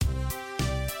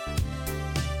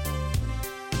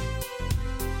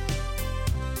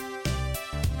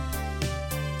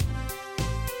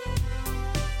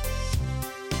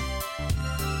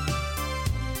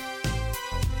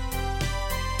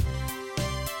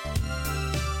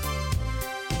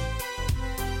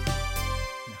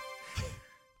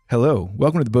Hello,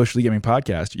 welcome to the Bush League Gaming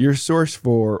Podcast, your source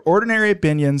for ordinary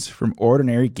opinions from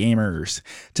ordinary gamers.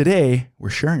 Today, we're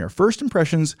sharing our first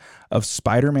impressions of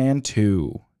Spider-Man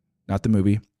 2. Not the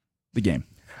movie, the game.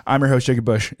 I'm your host, Jacob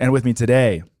Bush, and with me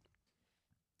today,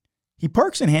 he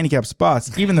parks in handicapped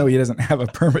spots even though he doesn't have a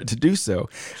permit to do so.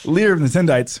 Leader of the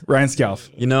Nintendites, Ryan Scalf.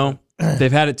 You know,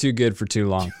 they've had it too good for too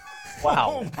long.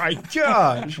 Wow. Oh my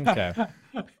gosh. Okay.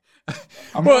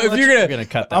 Well, if you're gonna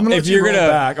cut that, I'm gonna let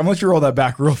you roll that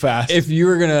back real fast. if you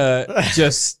were gonna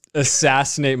just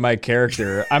assassinate my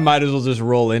character, I might as well just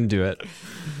roll into it.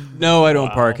 No, I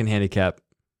don't park in handicap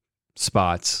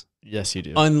spots yes, you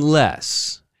do.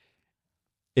 unless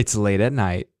it's late at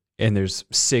night and there's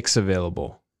 6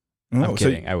 available. Oh, I'm so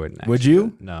kidding. I wouldn't. would actually.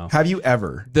 you? No. Have you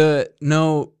ever?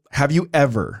 Have you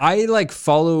ever? I like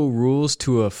follow rules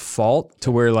to a fault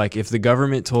to where like if the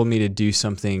government told me to do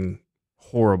something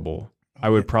horrible, I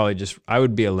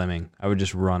would be a lemming. I would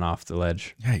just run off the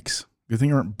ledge. Yikes. Good thing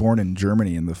you weren't born in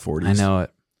Germany in the 40s. I know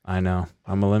it. I know.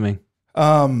 I'm a lemming.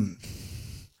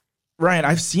 Ryan,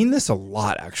 I've seen this a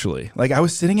lot, actually. Like, I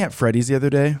was sitting at Freddy's the other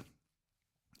day,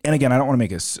 and again, I don't want to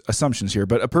make assumptions here,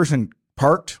 but a person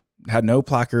parked, had no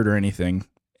placard or anything,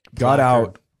 got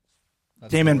out,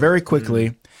 came in very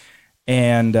quickly,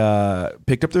 and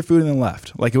picked up their food and then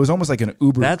left. Like, it was almost like an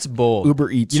Uber. That's bold. Uber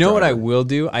Eats. You know what I driver. will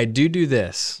do? I do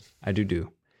this. I do.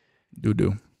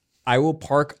 Do. I will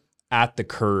park at the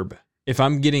curb. If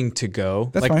I'm getting to go,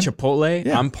 That's like fine. Chipotle,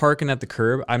 Yeah. I'm parking at the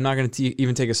curb. I'm not going to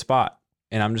even take a spot.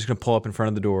 And I'm just going to pull up in front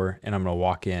of the door and I'm going to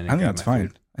walk in. And I think grab that's my fine.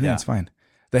 food. I think that's fine.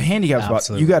 The handicap spot,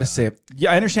 Absolutely you got to say,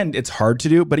 yeah, I understand it's hard to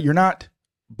do, but you're not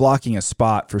blocking a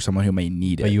spot for someone who may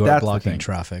need it. But you are That's the blocking thing.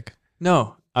 traffic.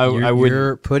 No, I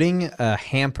You're would. putting a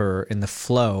hamper in the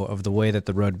flow of the way that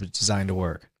the road was designed to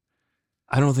work.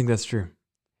 I don't think that's true.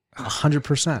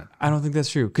 100%. I don't think that's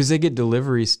true because they get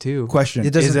deliveries too. Question,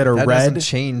 It is doesn't. it a that red? doesn't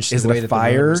change is the it way a that the road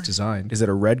fire? was designed. Is it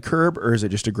a red curb or is it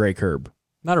just a gray curb?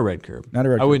 Not a red curb. Not a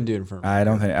red I curb. wouldn't do it in front of I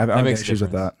don't think I don't makes have a issues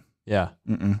with that. difference. Yeah.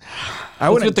 I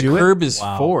That's wouldn't what the do curb it. is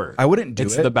Wow. for. I wouldn't do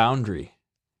It's it. the boundary.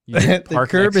 You just The park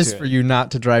curb next is to for it. you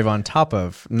not to drive on top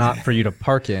of, not for you to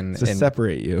park in. to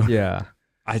separate you. Yeah.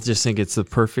 I just think it's the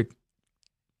perfect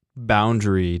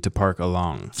boundary to park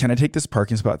along. Can I take this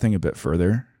parking spot thing a bit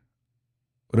further?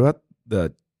 What about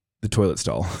the toilet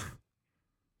stall?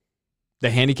 The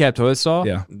handicap toilet stall?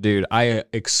 Yeah. Dude, I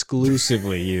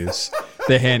exclusively use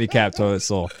the handicap toilet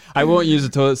stall. I won't use a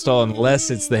toilet stall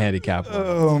unless it's the handicap one.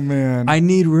 Oh man. I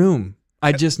need room.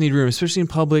 I just need room, especially in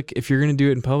public. If you're going to do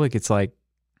it in public, it's like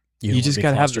you just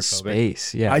got to have the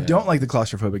space. Yeah. I don't like the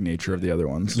claustrophobic nature of the other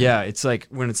ones. Yeah, it's like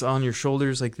when it's on your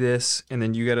shoulders like this, and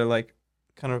then you got to like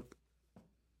kind of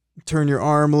turn your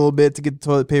arm a little bit to get the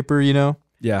toilet paper, you know?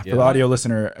 Yeah. For the audio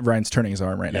listener, Ryan's turning his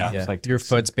arm right now. Yeah. It's like Your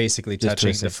foot's basically just touching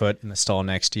twisted. the foot in the stall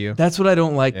next to you. That's what I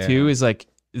don't like too, Yeah. is like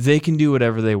they can do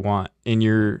whatever they want and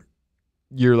you're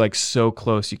like so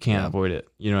close you can't avoid it.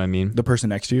 You know what I mean? The person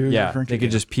next to you? you're Yeah. referring to? They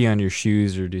could just pee on your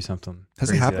shoes or do something. Has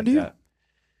it crazy happened like to you? that.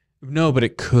 No, but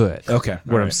it could. Okay.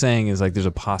 What all I'm right. saying is like there's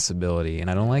a possibility and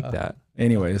I don't like that.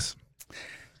 Anyways.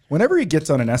 Whenever he gets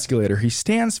on an escalator, he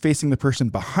stands facing the person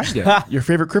behind him. Your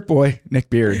favorite Crip boy, Nick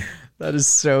Beard. That is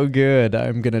so good.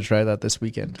 I'm going to try that this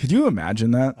weekend. Could you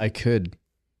imagine that? I could.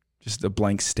 Just a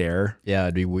blank stare. Yeah,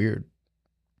 it'd be weird.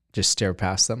 Just stare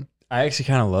past them. I actually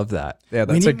kind of love that. Yeah,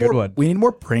 We that's need a good more, one. We need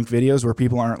more prank videos where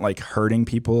people aren't like hurting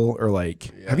people or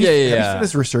like. Have you Yeah. seen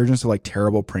this resurgence of like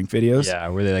terrible prank videos? Yeah,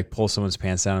 where they like pull someone's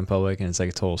pants down in public and it's like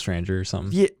a total stranger or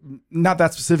something. Yeah, not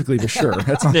that specifically, but sure.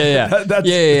 That's not, Yeah. that's,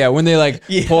 Yeah. When they like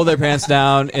pull their pants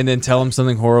down and then tell them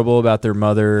something horrible about their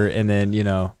mother and then, you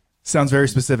know. sounds very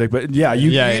specific, but yeah,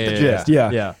 you get the gist.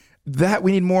 Yeah. That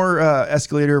we need more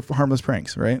escalator harmless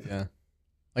pranks, right? Yeah.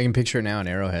 I can picture it now in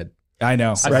Arrowhead. I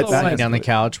know. I right? feel That like is- Down the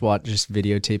couch, just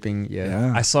videotaping.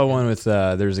 Yeah. I saw one with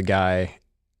there was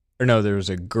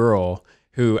a girl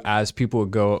who, as people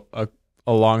would go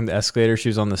along the escalator, she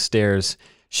was on the stairs.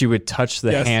 She would touch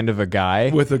the Yes. hand of a guy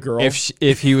with a girl.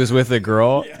 if he was with a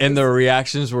girl, and the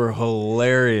reactions were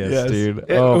hilarious, Yes. dude. I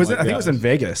think it was in gosh.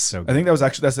 Vegas. So I think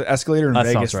that's an escalator in That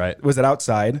Vegas. sounds right. Was it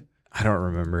outside? I don't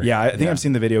remember. Yeah, I think I've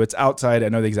seen the video. It's outside. I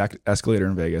know the exact escalator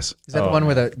in Vegas. Is that the one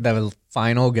where the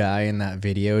final guy in that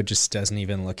video just doesn't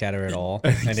even look at her at all?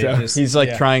 And so. He's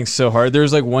like trying so hard.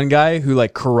 There's like one guy who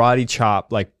like karate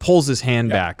chop, like pulls his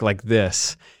hand back like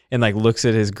this and like looks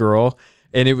at his girl.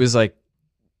 And it was like,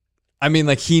 I mean,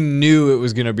 like he knew it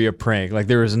was going to be a prank. Like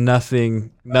there was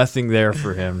nothing there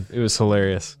for him. It was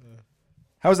hilarious.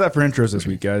 How's that for intros this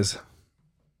week, guys?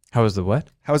 How was the what?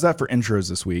 How's that for intros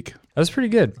this week? That was pretty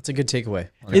good. That's a good takeaway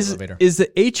on the Is elevator.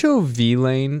 the HOV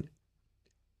lane,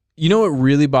 You know what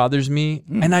really bothers me?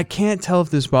 And I can't tell if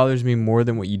this bothers me more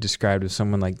than what you described as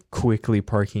someone like quickly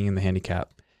parking in the handicap.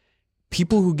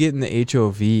 People who get in the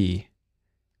HOV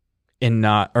and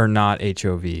are not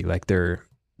HOV, like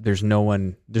there's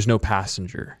no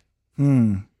passenger.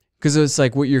 Because it's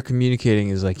like what you're communicating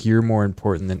is like you're more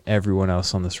important than everyone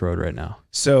else on this road right now.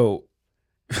 So,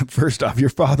 first off, your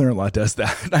father-in-law does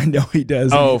that. I know he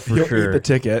does. Oh, He'll sure. eat the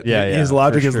ticket. Yeah, His yeah,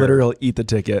 logic for is sure. literally eat the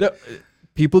ticket. No,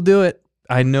 people do it.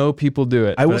 I know people do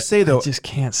it. I will but say, though, I just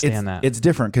can't stand that. It's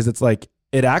different because it's like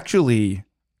it actually.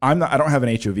 I don't have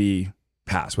an HOV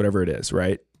pass, whatever it is,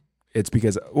 right? It's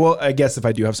because, well, I guess if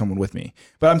I do have someone with me,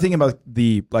 but I'm thinking about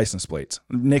the license plates.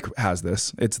 Nick has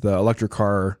this. It's the electric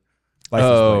car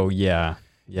license plate. Yeah.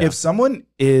 If someone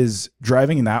is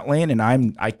driving in that lane and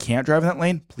I can't drive in that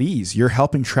lane, please, you're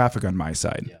helping traffic on my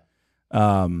side.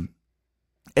 Yeah.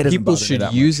 It doesn't People bother me should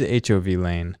that use much. the HOV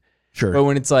lane. Sure. But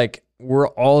when it's like we're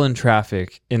all in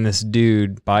traffic and this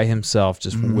dude by himself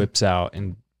just Mhm. whips out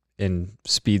and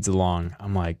speeds along,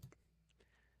 I'm like,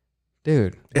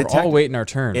 dude, we're It all waiting our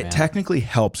turn. It man. technically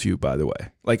helps you, by the way.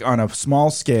 Like on a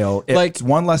small scale, it's Like-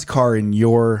 one less car in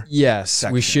your. Yes,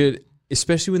 we section. should,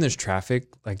 especially when there's traffic,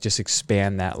 like just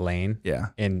expand that lane Yeah.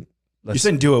 and You're let's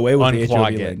saying do away with the HOV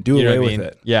unclog lane. it. Do You know away what I with mean?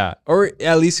 it. Yeah, or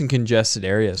at least in congested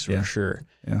areas for Yeah. sure.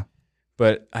 Yeah.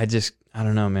 But I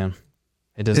don't know, man.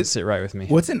 It doesn't sit right with me.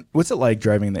 What's it like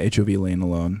driving in the HOV lane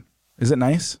alone? Is it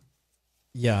nice?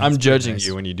 Yeah, I'm it's pretty judging nice.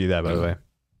 you when you do that, by the way.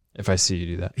 If I see you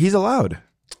do that, He's allowed.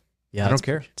 Yeah, I don't it's-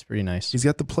 care. It's pretty nice. He's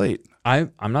got the plate.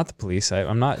 I'm not the police.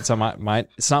 I'm not. It's not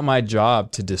it's not my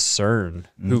job to discern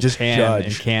who Just can judge.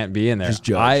 and can't be in there. Just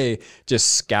judge. I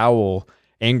just scowl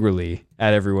angrily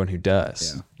at everyone who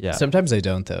does. Yeah. Sometimes I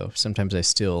don't though. Sometimes I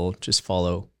still just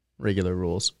follow regular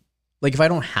rules. Like if I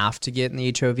don't have to get in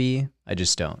the HOV, I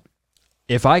just don't.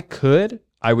 If I could,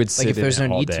 I would Like sit if there's in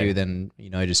no it all need day. to, then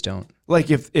I just don't. Like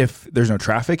if there's no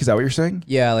traffic, is that what you're saying?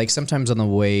 Yeah, like sometimes on the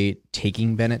way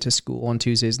taking Bennett to school on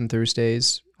Tuesdays and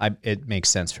Thursdays, it makes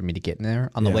sense for me to get in there.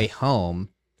 On the Yeah. way home,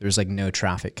 there's like no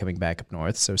traffic coming back up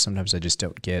north, so sometimes I just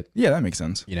don't get. Yeah, that makes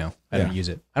sense. I don't Yeah. use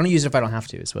it. I don't use it if I don't have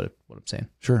to. Is what I'm saying.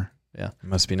 Sure. It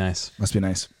must be nice. Must be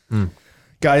nice. Hmm.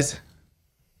 Guys,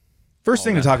 first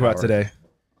thing to that talk about power. today.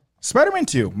 Spider-Man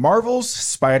 2. Marvel's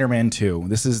Spider-Man 2.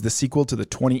 This is the sequel to the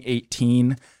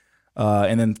 2018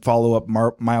 and then follow up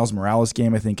Miles Morales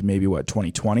game, I think maybe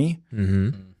 2020? Mm-hmm.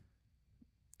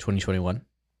 2021,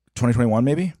 2021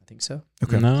 maybe? I think so.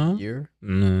 Okay. No. Year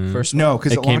First. No,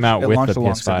 because It came out with launched the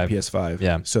alongside the PS5. PS5.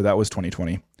 Yeah. So that was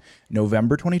 2020.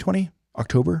 November 2020?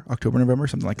 October, November,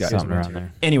 something like that. Something around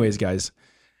there. Anyways, guys,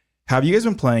 have you guys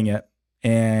been playing it?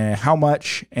 And how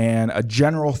much? And a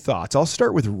general thoughts. I'll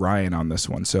start with Ryan on this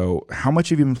one. So, how much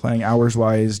have you been playing hours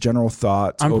wise? General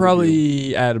thoughts. I'm overview?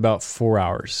 probably at about 4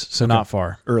 hours, so not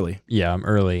far. early. Yeah, I'm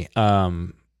early.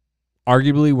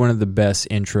 Arguably one of the best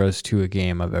intros to a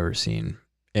game I've ever seen.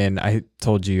 And I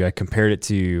told you I compared it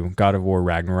to God of War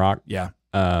Ragnarok. Yeah.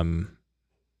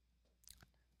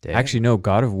 Actually, no,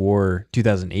 God of War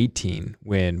 2018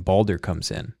 when Baldur comes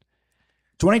in.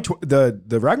 2020.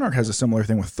 The Ragnarok has a similar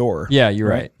thing with Thor. Yeah, you're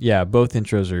Right? right. Yeah, both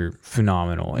intros are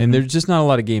phenomenal. And there's just not a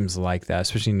lot of games like that,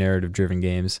 especially narrative-driven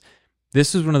games.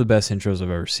 This was one of the best intros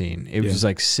I've ever seen. It was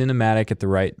like cinematic at the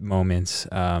right moments,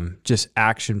 just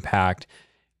action-packed,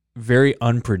 very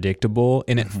unpredictable,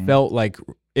 and it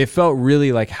felt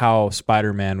really like how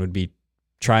Spider-Man would be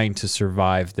trying to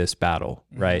survive this battle,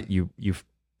 right? You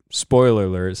spoiler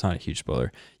alert, it's not a huge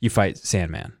spoiler. You fight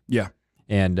Sandman. Yeah.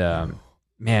 And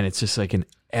man, it's just like an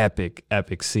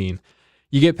epic scene.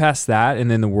 You get past that, and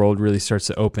then the world really starts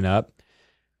to open up.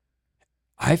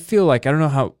 I feel like, I don't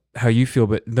know how you feel,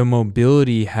 but the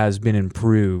mobility has been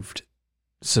improved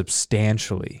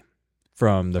substantially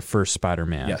from the first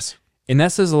Spider-Man. Yes. And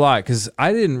that says a lot, because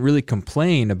I didn't really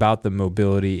complain about the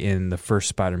mobility in the first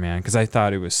Spider-Man because I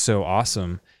thought it was so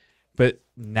awesome. But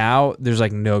now there's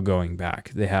like no going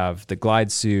back. They have the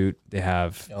glide suit. They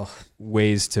have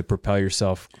ways to propel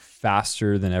yourself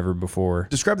faster than ever before.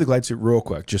 Describe the glide suit real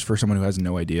quick, just for someone who has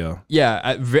no idea.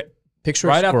 Yeah, Picture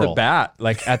right a off the squirrel. bat,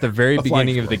 like at the very A flying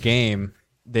beginning of the game,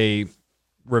 they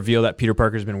reveal that Peter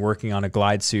Parker's been working on a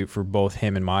glide suit for both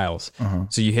him and Miles.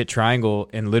 So you hit triangle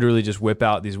and literally just whip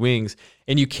out these wings,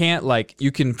 and you can't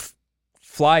you can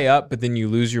fly up, but then you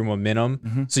lose your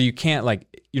momentum. So you can't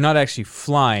you're not actually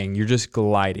flying, you're just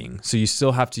gliding. So you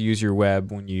still have to use your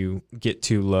web when you get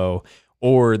too low,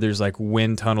 or there's like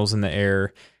wind tunnels in the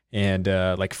air and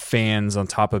like fans on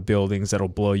top of buildings that'll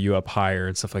blow you up higher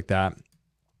and stuff like that.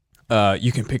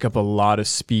 You can pick up a lot of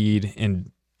speed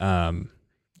and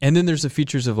then there's the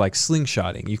features of like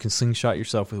slingshotting. You can slingshot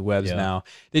yourself with webs now.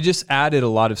 They just added a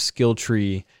lot of skill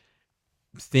tree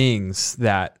things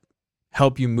that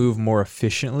help you move more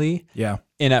efficiently. Yeah.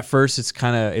 And at first it's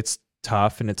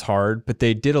tough and it's hard, but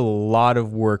they did a lot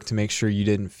of work to make sure you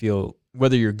didn't feel,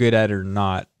 whether you're good at it or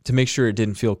not, to make sure it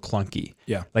didn't feel clunky.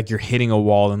 Yeah. Like you're hitting a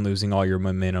wall and losing all your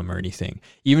momentum or anything.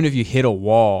 Even if you hit a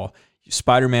wall,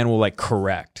 Spider-Man will like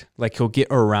correct. Like he'll get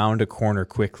around a corner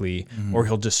quickly or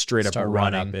he'll just straight Start up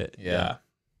run running. up it. Yeah.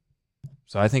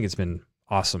 So I think it's been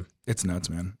awesome. It's nuts,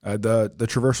 man. The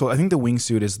traversal, I think the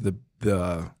wingsuit is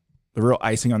the real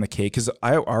icing on the cake, because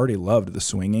I already loved the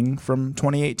swinging from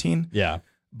 2018. Yeah.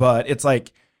 But it's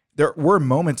like there were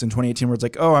moments in 2018 where it's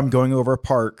like, oh, I'm going over a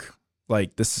park.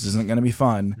 Like, this isn't going to be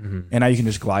fun. And now you can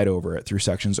just glide over it through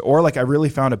sections. Or like I really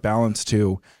found a balance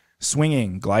to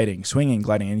swinging, gliding,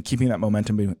 and keeping that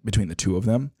momentum between the two of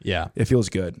them. Yeah. It feels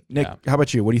good. Nick, Yeah. how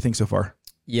about you? What do you think so far?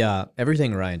 Yeah,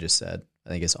 everything Ryan just said, I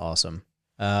think is awesome.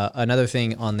 Another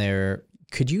thing on there,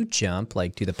 could you jump,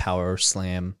 like do the power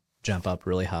slam, jump up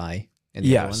really high in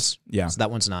the other ones? Yeah. So that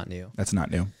one's not new. That's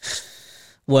not new.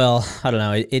 Well, I don't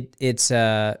know. It's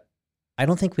I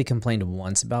don't think we complained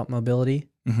once about mobility.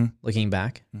 Looking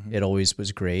back, it always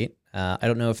was great. I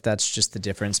don't know if that's just the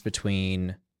difference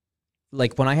between,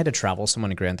 like when I had to travel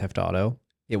someone in Grand Theft Auto,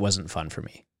 it wasn't fun for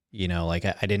me. You know, like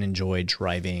I didn't enjoy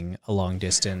driving a long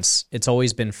distance. It's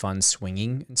always been fun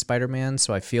swinging in Spider-Man,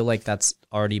 so I feel like that's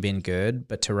already been good.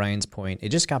 But to Ryan's point, it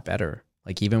just got better.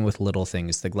 Like even with little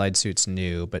things, the glide suit's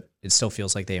new, but it still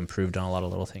feels like they improved on a lot of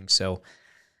little things. So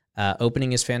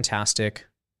opening is fantastic.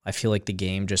 I feel like the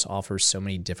game just offers so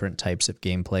many different types of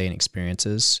gameplay and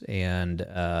experiences. And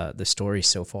the story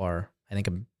so far, I think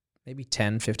I'm maybe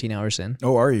 10, 15 hours in.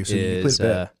 Oh, are you? So you played a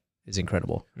bit. Is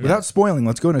incredible. Without spoiling,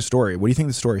 let's go into story. What do you think of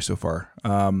the story so far?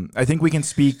 I think we can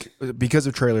speak, because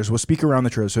of trailers, we'll speak around the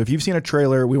trailer. So if you've seen a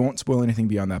trailer, we won't spoil anything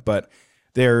beyond that. But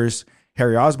there's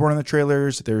Harry Osborn in the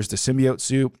trailers. There's the symbiote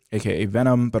suit, aka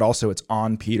Venom, but also it's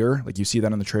on Peter. Like you see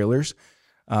that in the trailers.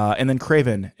 And then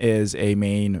Kraven is a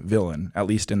main villain, at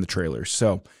least in the trailers.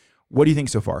 So what do you think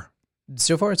so far?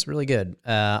 So far, it's really good.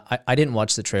 I didn't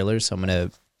watch the trailers, so I'm going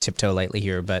to tiptoe lightly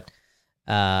here, but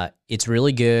it's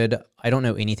really good. I don't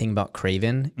know anything about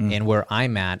Kraven, and where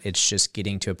I'm at, it's just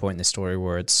getting to a point in the story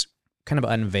where it's kind of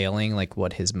unveiling like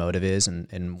what his motive is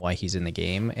and why he's in the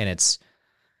game, and it's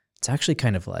actually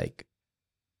kind of like,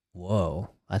 whoa,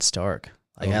 that's dark.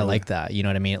 Like I like that, you know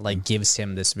what I mean? It like gives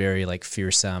him this very like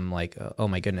fearsome, like oh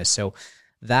my goodness. So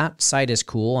that side is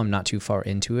cool. I'm not too far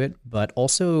into it, but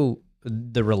also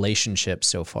the relationship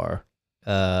so far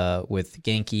with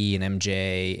Genki and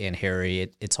MJ and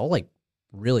Harry, it's all like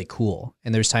really cool.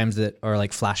 And there's times that are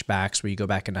like flashbacks where you go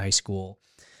back into high school.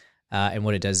 And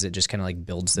what it does is it just kind of like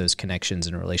builds those connections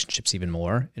and relationships even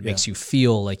more. It makes you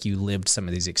feel like you lived some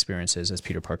of these experiences as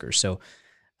Peter Parker. So,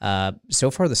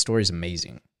 so far the story is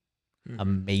amazing.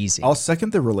 Amazing. I'll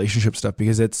second the relationship stuff,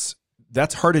 because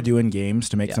that's hard to do in games,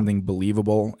 to make something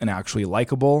believable and actually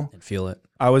likable. And feel it.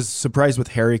 I was surprised with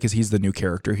Harry, because he's the new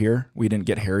character here. We didn't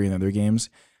get Harry in other games.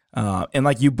 And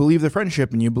like you believe the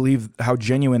friendship and you believe how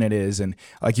genuine it is. And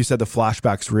like you said, the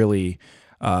flashbacks really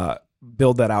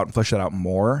build that out and flesh that out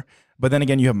more. But then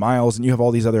again, you have Miles and you have all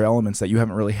these other elements that you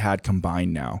haven't really had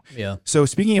combined now. Yeah. So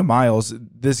speaking of Miles,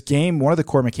 this game, one of the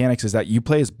core mechanics is that you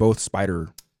play as both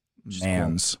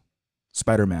Spider-Mans.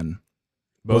 Spider-Men.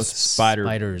 Both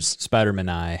spiders.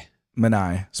 Spider-Man-I.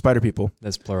 Manai. Spider people.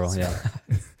 That's plural, yeah.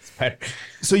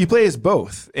 So you play as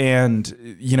both.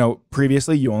 And, you know,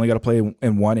 previously you only got to play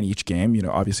in one in each game. You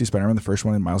know, obviously Spider-Man the first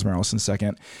one and Miles Morales in the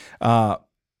second.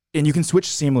 And you can switch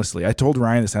seamlessly. I told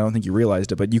Ryan this, I don't think you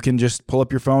realized it, but you can just pull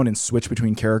up your phone and switch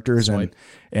between characters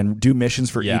and do missions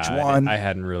for each one. I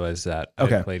hadn't realized that.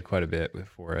 Okay. I played quite a bit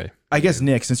before I guess,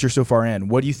 Nick, since you're so far in,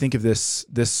 what do you think of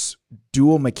this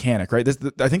dual mechanic, right?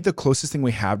 I think the closest thing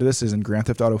we have to this is in Grand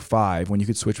Theft Auto 5, when you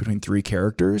could switch between 3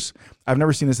 characters. I've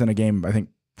never seen this in a game, I think,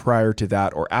 prior to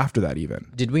that or after that even.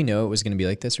 Did we know it was going to be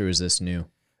like this, or was this new?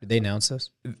 Did they announce this?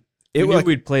 We knew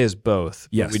we'd play as both,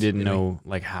 but Yes. we didn't know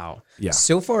like how. Yeah.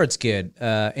 So far, it's good.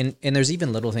 And there's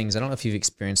even little things. I don't know if you've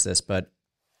experienced this, but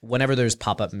whenever there's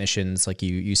pop-up missions, like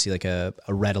you see like a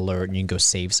red alert and you can go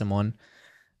save someone.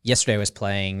 Yesterday I was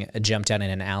playing, I jumped down in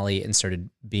an alley and started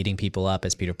beating people up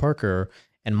as Peter Parker,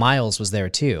 and Miles was there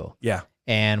too. Yeah.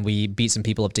 And we beat some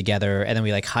people up together, and then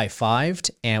we like high-fived,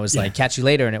 and it was like, catch you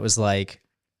later. And it was like,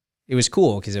 it was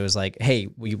cool because it was like, hey,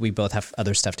 we both have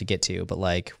other stuff to get to, but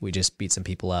like we just beat some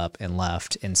people up and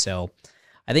left. And so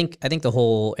I think the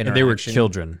whole interaction. And they were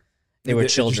children. They were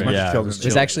children. Yeah, It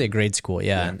was actually a grade school.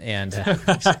 Yeah. And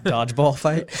dodgeball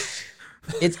fight.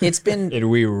 It's been. And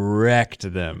we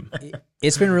wrecked them.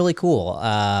 It's been really cool.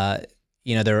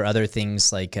 You know, there are other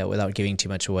things like, without giving too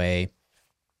much away,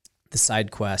 the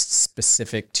side quests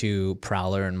specific to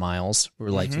Prowler and Miles, where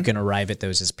like you can arrive at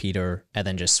those as Peter and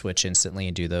then just switch instantly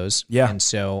and do those. Yeah. And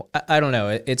so I don't know.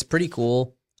 It's pretty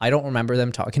cool. I don't remember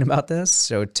them talking about this.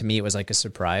 So to me, it was like a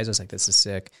surprise. I was like, this is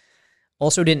sick.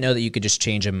 Also didn't know that you could just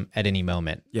change them at any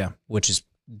moment. Yeah. Which is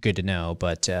good to know.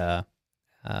 But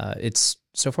it's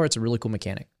so far, it's a really cool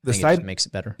mechanic. The I think it side just makes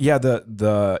it better. Yeah,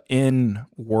 the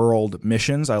in-world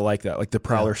missions, I like that. Like the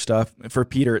Prowler stuff. For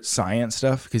Peter, it's science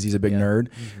stuff because he's a big nerd.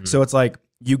 So it's like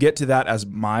you get to that as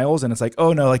Miles, and it's like,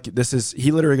 oh no, like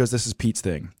he literally goes, this is Pete's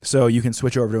thing. So you can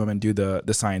switch over to him and do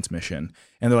the science mission,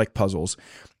 and they're like puzzles.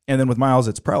 And then with Miles,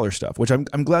 it's Prowler stuff, which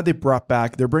I'm glad they brought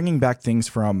back. They're bringing back things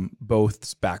from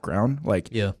both's background. Like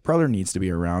Prowler needs to be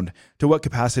around. To what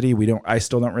capacity, I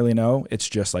still don't really know. It's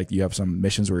just like you have some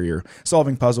missions where you're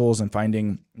solving puzzles and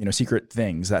finding, secret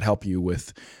things that help you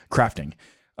with crafting.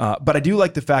 But I do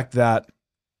like the fact that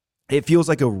it feels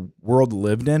like a world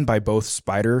lived in by both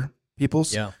spider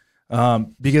peoples. Yeah.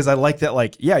 Because I like that,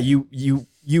 like, yeah, you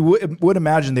would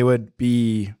imagine they would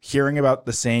be hearing about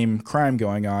the same crime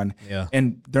going on,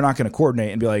 and they're not going to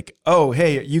coordinate and be like, oh,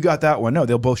 hey, you got that one. No,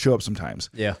 they'll both show up sometimes.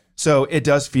 Yeah. So it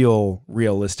does feel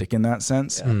realistic in that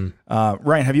sense. Yeah.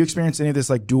 Ryan, have you experienced any of this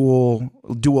like dual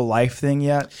life thing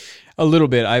yet? A little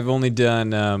bit. I've only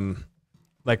done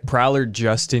like Prowler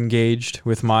just engaged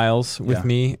with Miles with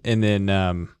me, and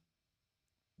then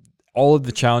all of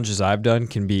the challenges I've done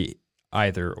can be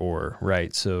either or,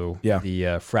 right? So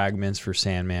the fragments for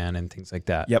Sandman and things like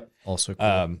that. Yep. Also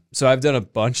cool. So I've done a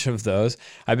bunch of those.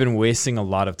 I've been wasting a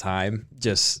lot of time.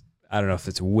 I don't know if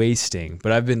it's wasting,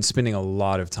 but I've been spending a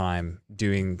lot of time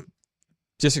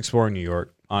just exploring New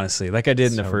York, honestly, like I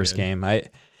did in the first game.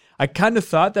 I kind of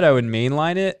thought that I would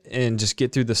mainline it and just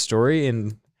get through the story,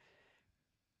 and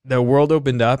the world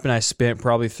opened up, and I spent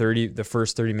probably the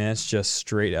first 30 minutes just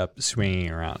straight up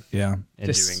swinging around. Yeah.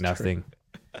 And doing nothing.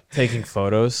 Taking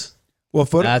photos. Well,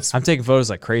 I'm taking photos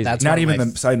like crazy. That's not even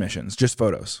the side missions, just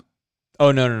photos.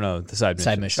 Oh, no. The side missions.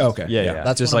 Side missions. Okay. Yeah.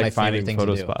 That's just one of like my favorite finding things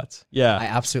photo to do. spots. Yeah. I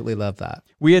absolutely love that.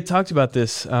 We had talked about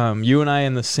this. You and I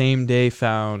in the same day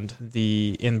found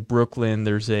in Brooklyn,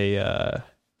 there's a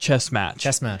chess match.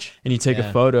 And you take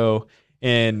a photo,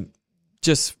 and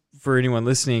just for anyone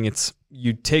listening,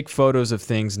 you take photos of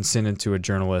things and send it to a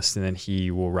journalist, and then he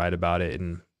will write about it.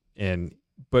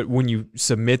 But when you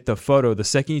submit the photo, the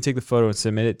second you take the photo and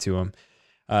submit it to him,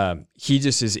 he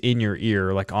just is in your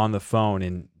ear, like on the phone,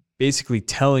 and basically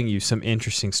telling you some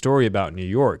interesting story about New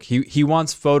York. He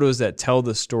wants photos that tell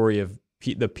the story of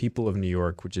the people of New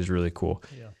York, which is really cool.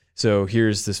 Yeah. So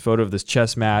here's this photo of this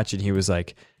chess match, and he was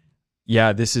like,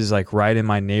 yeah, this is like right in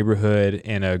my neighborhood,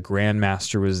 and a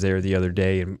grandmaster was there the other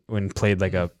day and played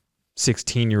like a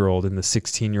 16-year-old, and the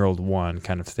 16-year-old won,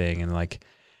 kind of thing. And like,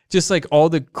 just like all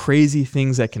the crazy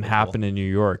things that can happen in New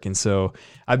York. And so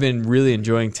I've been really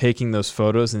enjoying taking those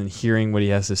photos and hearing what he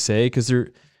has to say, because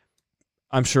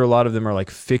I'm sure a lot of them are like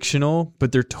fictional,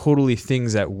 but they're totally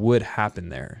things that would happen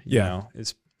there. You know?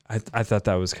 I thought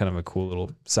that was kind of a cool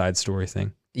little side story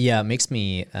thing. Yeah, it makes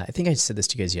me, I think I said this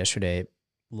to you guys yesterday,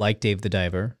 like Dave the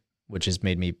Diver, which has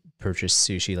made me purchase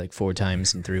sushi like 4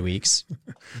 times in 3 weeks.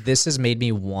 This has made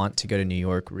me want to go to New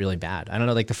York really bad. I don't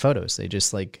know, like the photos, they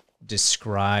just like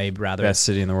describe rather best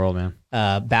city in the world,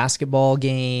 man. Basketball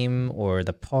game or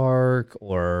the park,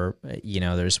 or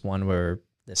there's one where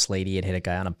this lady had hit a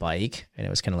guy on a bike, and it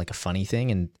was kind of like a funny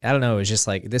thing. And I don't know, it was just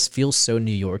like, this feels so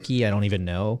New Yorky. I don't even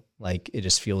know, like it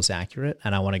just feels accurate,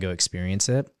 and I want to go experience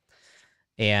it.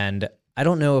 And I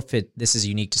don't know if this is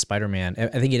unique to Spider-Man. I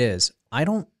think it is. I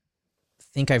don't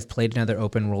think I've played another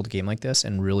open world game like this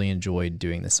and really enjoyed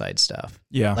doing the side stuff.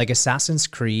 Yeah. Like Assassin's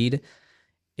Creed,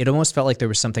 it almost felt like there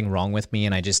was something wrong with me,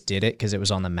 and I just did it because it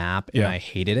was on the map, and I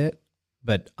hated it.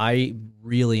 But I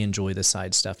really enjoy the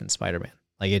side stuff in Spider-Man.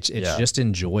 Like it's just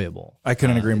enjoyable. I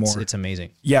couldn't agree more. It's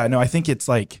amazing. Yeah, no, I think it's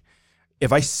like,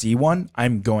 if I see one,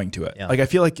 I'm going to it. Yeah. Like I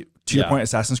feel like, to your point,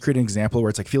 Assassin's Creed, an example where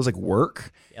it's like feels like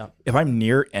work. Yeah. If I'm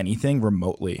near anything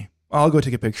remotely, I'll go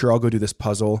take a picture. I'll go do this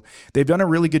puzzle. They've done a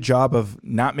really good job of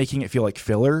not making it feel like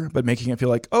filler, but making it feel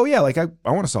like, oh yeah, like I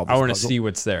want to solve this I want to puzzle. see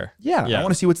what's there. Yeah, I want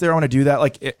to see what's there. I want to do that.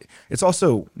 Like it's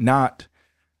also not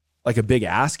like a big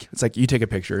ask. It's like you take a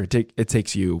picture. It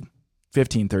takes you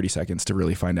 15, 30 seconds to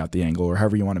really find out the angle, or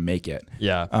however you want to make it.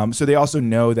 Yeah. So they also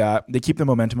know that they keep the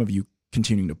momentum of you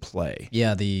continuing to play.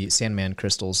 Yeah, the Sandman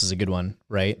crystals is a good one,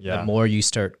 right? Yeah. The more you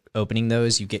start opening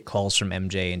those, you get calls from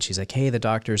MJ, and she's like, hey, the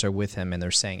doctors are with him, and they're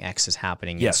saying X is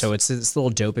happening. Yes. So it's this little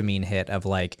dopamine hit of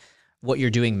like, what you're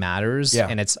doing matters,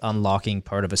 and it's unlocking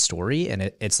part of a story, and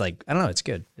it's like, I don't know, it's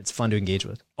good. It's fun to engage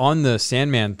with. On the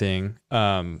Sandman thing,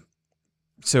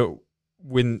 so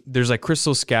when there's like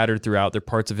crystals scattered throughout, they're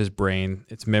parts of his brain.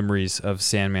 It's memories of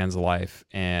Sandman's life,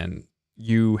 and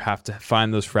you have to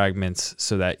find those fragments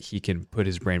so that he can put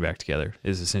his brain back together,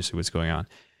 is essentially what's going on.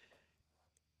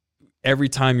 Every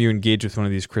time you engage with one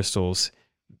of these crystals,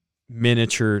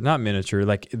 not miniature,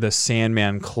 like the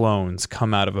Sandman clones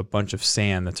come out of a bunch of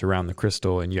sand that's around the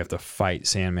crystal, and you have to fight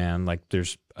Sandman. Like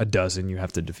there's a dozen you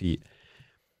have to defeat.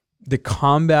 The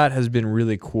combat has been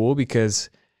really cool because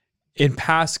in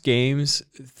past games,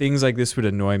 things like this would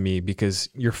annoy me because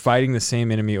you're fighting the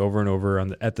same enemy over and over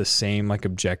at the same like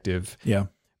objective. Yeah.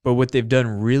 But what they've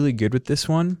done really good with this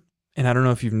one, and I don't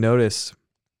know if you've noticed,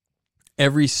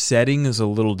 every setting is a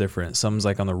little different. Some's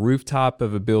like on the rooftop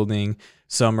of a building.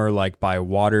 Some are like by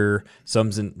water.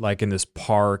 Some's in this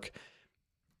park.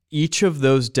 Each of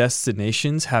those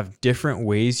destinations have different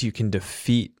ways you can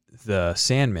defeat the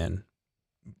Sandmen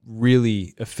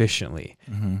really efficiently.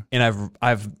 Mm-hmm. And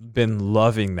I've been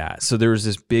loving that. So there was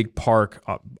this big park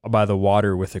by the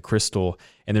water with a crystal,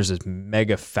 and there's this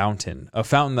mega fountain, a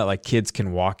fountain that like kids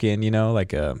can walk in,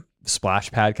 like a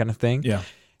splash pad kind of thing. Yeah.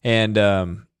 And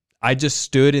I just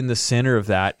stood in the center of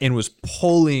that and was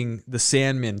pulling the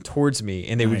Sandmen towards me,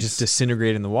 and they would just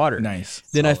disintegrate in the water. Nice.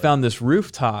 Then I found this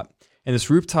rooftop, and this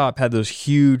rooftop had those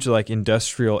huge like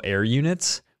industrial air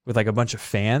units with like a bunch of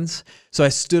fans. So I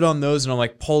stood on those and I'm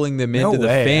like pulling them into the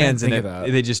fans, and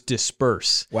they just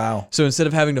disperse. Wow. So instead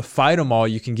of having to fight them all,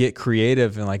 you can get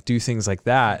creative and like do things like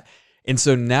that. And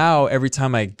so now every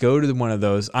time I go to one of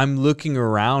those, I'm looking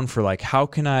around for like, how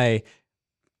can I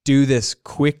do this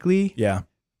quickly? Yeah.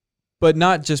 But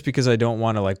not just because I don't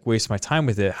want to like waste my time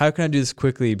with it. How can I do this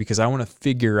quickly? Because I want to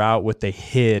figure out what they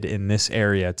hid in this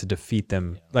area to defeat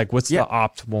them. Like what's the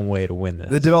optimal way to win this?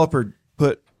 The developer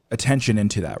put attention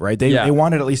into that, right? They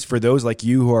wanted, at least for those like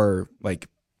you who are like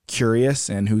curious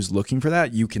and who's looking for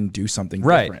that, you can do something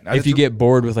different. If you get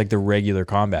bored with like the regular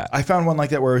combat. I found one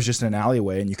like that where it was just an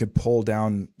alleyway and you could pull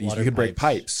down these, you could break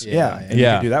pipes. Yeah. And you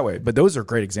could do that way. But those are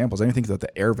great examples. I didn't think about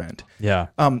the air vent. Yeah.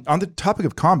 On the topic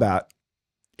of combat,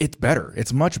 it's better.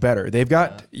 It's much better. They've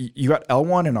got, you got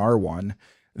L1 and R1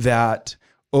 that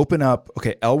open up.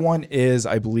 Okay. L1 is,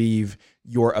 I believe,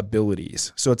 your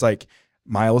abilities. So it's like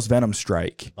Miles Venom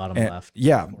Strike. Bottom left.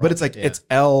 Yeah. But it's like, it's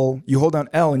L, you hold down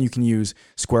L and you can use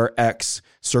square, X,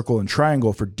 circle, and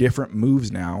triangle for different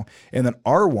moves now. And then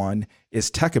R1 is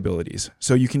tech abilities.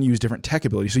 So you can use different tech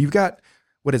abilities. So you've got,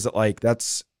 what is it like?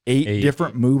 That's eight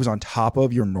different moves on top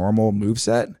of your normal move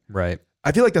set. Right.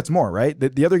 I feel like that's more, right?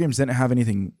 The other games didn't have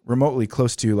anything remotely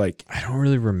close to like. I don't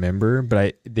really remember,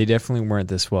 but they definitely weren't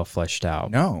this well fleshed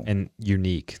out. No. And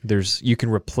unique. You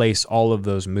can replace all of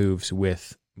those moves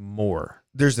with more.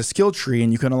 There's the skill tree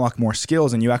and you can unlock more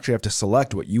skills and you actually have to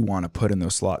select what you want to put in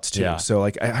those slots too. Yeah. So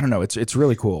like, I don't know. It's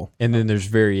really cool. And then there's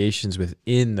variations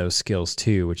within those skills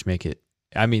too, which make it,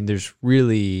 I mean, there's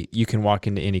really, you can walk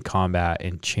into any combat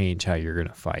and change how you're going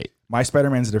to fight. My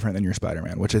Spider-Man's different than your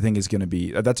Spider-Man, which I think is going to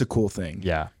be, that's a cool thing.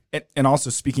 Yeah. And also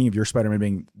speaking of your Spider-Man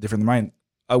being different than mine,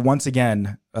 once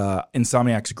again,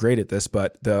 Insomniac's great at this,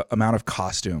 but the amount of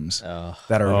costumes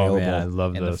that are available. Man, I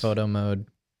love in those. the photo mode.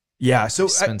 Yeah. So I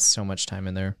spent so much time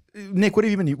in there. Nick, what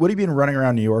have you been running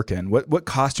around New York in? What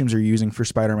costumes are you using for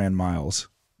Spider-Man Miles?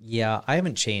 Yeah, I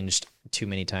haven't changed too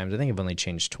many times. I think I've only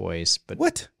changed twice.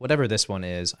 But whatever this one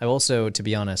is, I also, to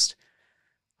be honest,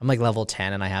 I'm like level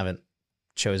 10 and I haven't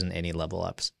chosen any level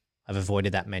ups. I've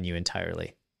avoided that menu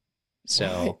entirely.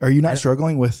 So are you not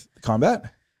struggling with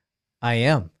combat? I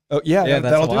am. Oh yeah,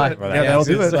 that'll do it. Yeah, that'll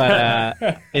do it.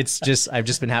 But it's just I've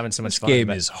just been having so much fun. This game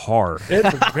is hard. But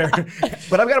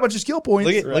I've got a bunch of skill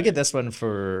points. Look at this one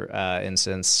for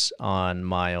instance on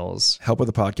Miles. Help with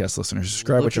the podcast listeners.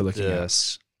 Describe what you're looking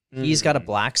at. He's got a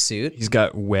black suit. He's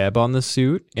got web on the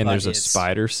suit, and there's a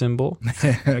spider symbol.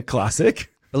 Classic.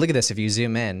 But look at this. If you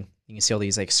zoom in, you can see all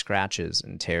these like scratches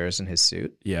and tears in his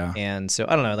suit. Yeah. And so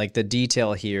I don't know, like the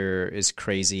detail here is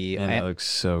crazy. And it looks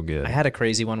so good. I had a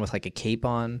crazy one with like a cape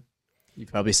on.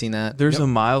 You've probably seen that. There's a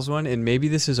Miles one, and maybe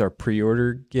this is our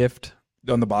pre-order gift.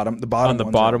 On the bottom. On the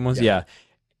bottom ones, yeah.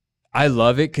 I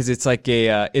love it because it's like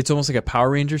it's almost like a Power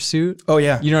Ranger suit. Oh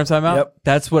yeah, you know what I'm talking about? Yep.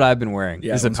 That's what I've been wearing.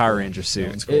 Yeah, is a Power Ranger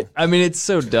suit. Cool. I mean, it's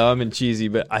so dumb and cheesy,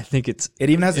 but I think it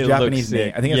even has a Japanese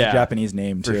name. I think it has a Japanese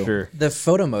name too. For sure. The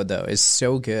photo mode though is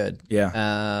so good.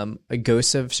 Yeah.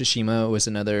 Ghost of Tsushima was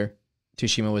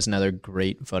another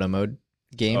great photo mode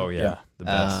game. Oh yeah, the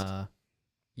best.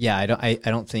 Yeah, I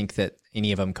don't think that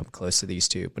any of them come close to these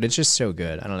two, but it's just so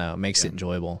good. I don't know, it makes it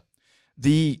enjoyable.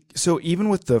 So even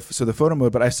with the photo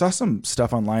mode, but I saw some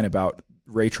stuff online about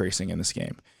ray tracing in this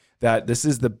game. That this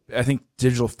is I think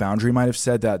Digital Foundry might have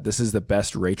said that this is the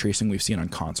best ray tracing we've seen on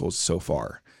consoles so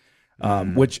far.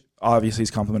 Which obviously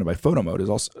is complemented by photo mode is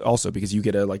also because you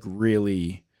get to like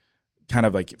really kind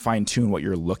of like fine tune what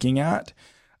you're looking at.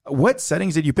 What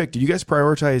settings did you pick? Did you guys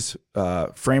prioritize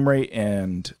frame rate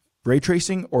and ray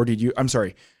tracing, or did you? I'm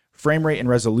sorry, frame rate and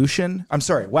resolution. I'm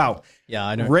sorry. Wow. Yeah,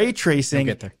 I know. Ray tracing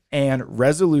get there. and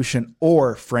resolution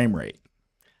or frame rate.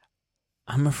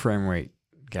 I'm a frame rate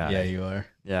guy. Yeah, you are.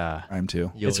 Yeah. I'm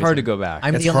too. It's hard to go back.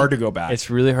 I'm It's the only- hard to go back. It's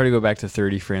really hard to go back to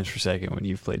 30 frames per second when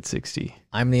you've played 60.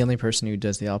 I'm the only person who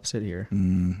does the opposite here.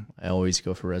 Mm. I always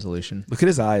go for resolution. Look at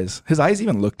his eyes. His eyes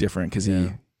even look different because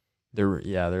They're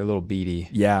a little beady.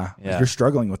 Yeah. Yeah. You're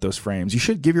struggling with those frames. You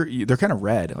should give they're kind of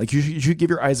red. Like you should give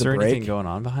your eyes Is a there break. anything going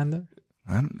on behind them?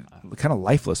 Kind of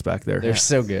lifeless back there. They're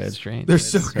so good. Strange. They're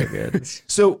so good.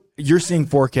 So you're seeing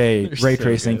 4K ray so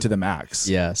tracing good. to the max.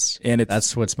 Yes. And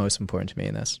That's what's most important to me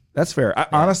in this. that's fair.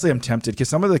 Honestly, I'm tempted because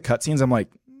some of the cutscenes, I'm like,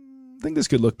 I think this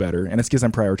could look better. And it's because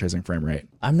I'm prioritizing frame rate.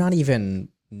 I'm not even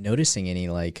noticing any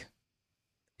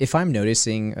if I'm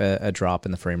noticing a drop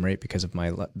in the frame rate because of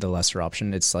the lesser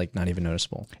option, it's like not even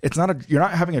noticeable. It's not you're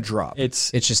not having a drop.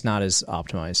 It's It's just not as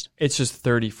optimized. just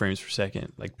 30 frames per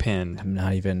second, like pinned. I'm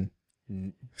not even.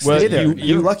 Stay there.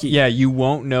 You're lucky. Yeah, you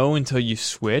won't know until you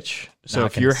switch. So Not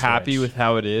if gonna you're happy switch. with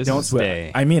how it is, Don't switch.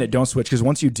 stay. I mean it. Don't switch because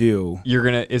once you do,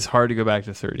 It's hard to go back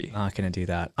to 30. Not gonna do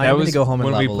that. That I'm was gonna go home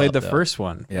and when we level played up, the though. first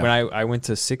one. Yeah. When I went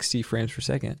to 60 frames per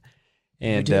second,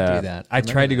 and did do that. I I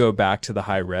remember tried to that. go back to the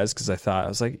high res because I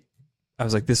was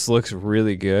like, this looks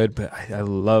really good, but I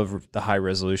love the high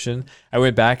resolution. I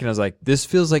went back and I was like, this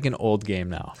feels like an old game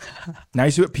now. now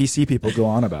you see what PC people go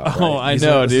on about. Oh, right? I This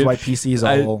know, is dude. why PC is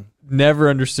I all. never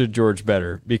understood George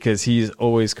better because he's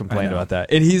always complained know. about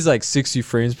that, and he's like 60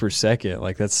 frames per second.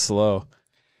 Like that's slow.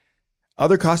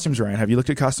 Other costumes, Ryan. Have you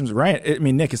looked at costumes? Ryan, I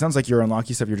mean, Nick, it sounds like you're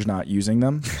unlocking stuff. You're just not using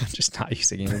them. I'm just not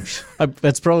using it.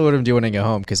 That's probably what I'm doing when I go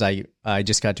home because I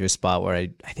just got to a spot where I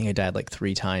think I died like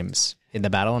 3 times in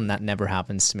the battle, and that never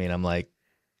happens to me. And I'm like,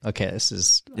 okay, this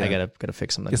is I gotta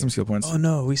fix something. Get some skill points. Oh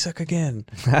no, we suck again.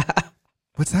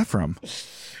 What's that from?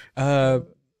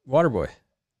 Waterboy.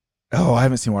 Oh, I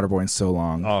haven't seen Waterboy in so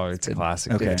long. Oh, it's a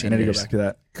classic. okay, I 15 need to go years. back to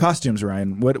that. Costumes,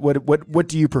 Ryan. What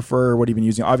do you prefer? What have you been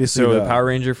using? Obviously, So the Power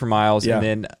Ranger for Miles, Yeah.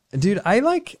 and then, dude, I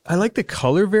like the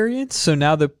color variants. So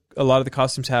now a lot of the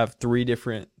costumes have 3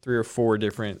 or 4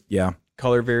 different yeah,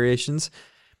 color variations.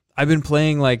 I've been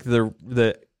playing like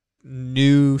the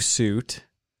new suit.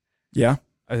 yeah.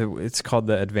 It's called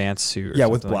the advanced suit. Or Yeah,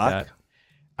 with something like black? that.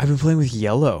 I've been playing with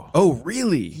yellow. Oh,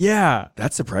 really? Yeah.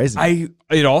 That's surprising.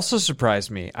 It also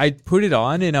surprised me. I put it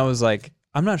on and I was like,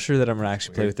 I'm not sure that I'm gonna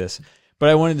actually play with this, but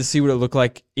I wanted to see what it looked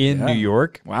like in Yeah. New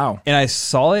York. Wow. And I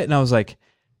saw it and I was like,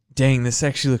 dang, this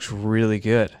actually looks really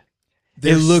good.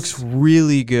 There's- It looks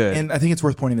really good. And I think it's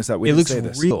worth pointing this out. We it did looks say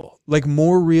this. real, like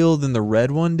more real than the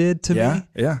red one did to Yeah, me.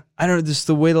 yeah. I don't know, just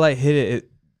the way the light hit it,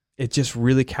 it just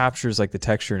really captures like the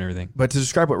texture and everything. But to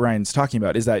describe what Ryan's talking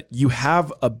about is that you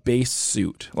have a base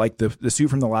suit, like the suit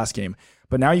from the last game,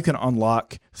 but now you can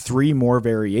unlock 3 more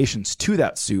variations to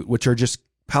that suit, which are just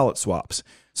palette swaps.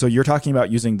 So you're talking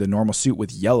about using the normal suit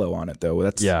with yellow on it, though.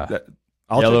 I'll Yellow check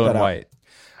that and out.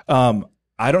 white.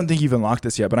 I don't think you've unlocked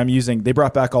this yet, but they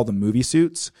brought back all the movie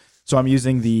suits. So I'm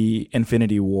using the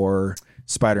Infinity War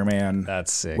Spider-Man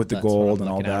That's sick. with the That's what gold I'm and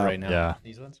all looking at that. right now. Yeah.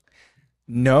 These ones.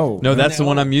 No, No, that's the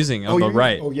one I'm using on the you're-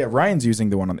 right. Oh yeah, Ryan's using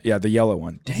the one the yellow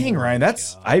one. Dang, Ryan,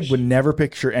 I would never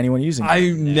picture anyone using that.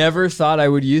 I never thought I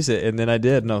would use it, and then I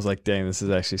did, and I was like, dang, this is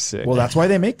actually sick. Well, that's why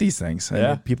they make these things. And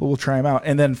Yeah. people will try them out.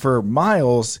 And then for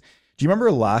Miles, do you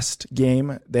remember last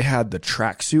game they had the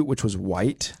tracksuit which was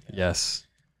white? Yes.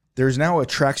 There's now a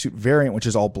tracksuit variant which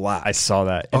is all black. I saw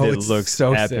that, and Oh, it it's looks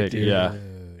so epic. sick, dude. Yeah.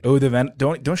 Oh, the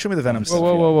don't show me the Venom stuff.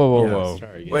 Whoa.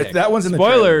 Yeah. But that one's in the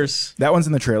trailer. Spoilers. That one's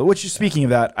in the trailer. Which, speaking of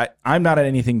that, I'm not at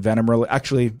anything Venom related.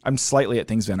 Actually, I'm slightly at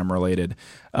things Venom related.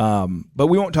 But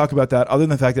we won't talk about that other than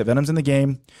the fact that Venom's in the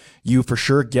game. You for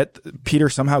sure Peter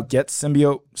somehow gets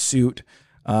symbiote suit.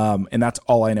 And that's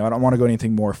all I know. I don't want to go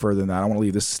anything more further than that. I want to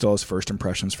leave this still as first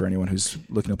impressions for anyone who's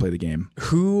looking to play the game.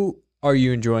 Who are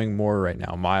you enjoying more right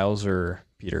now, Miles or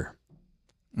Peter?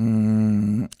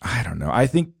 I don't know. I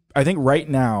think right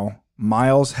now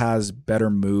Miles has better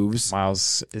moves.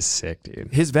 Miles is sick, dude.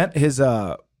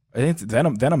 I think it's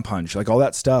Venom punch, like all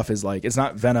that stuff is like, it's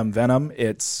not Venom,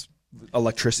 it's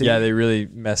electricity. Yeah, they really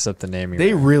messed up the naming.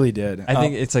 They really did. I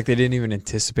think it's like they didn't even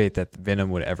anticipate that Venom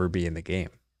would ever be in the game.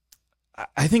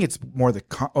 I think it's more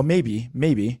maybe.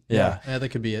 Yeah. Yeah, that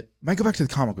could be it. Might go back to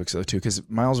the comic books though too, because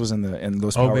Miles was in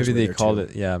those. Oh, powers maybe were they there, called too.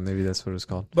 it. Yeah, maybe that's what it was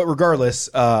called. But regardless,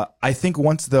 I think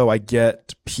once though I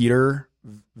get Peter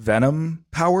Venom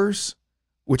powers,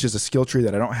 which is a skill tree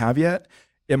that I don't have yet,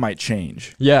 it might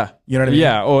change. Yeah. You know what I mean?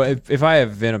 Yeah. Oh, if I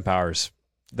have Venom powers,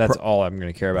 That's all I'm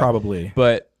going to care about. Probably.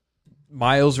 But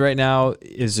Miles right now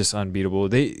is just unbeatable.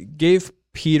 They gave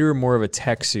Peter more of a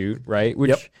tech suit, right?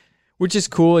 Which is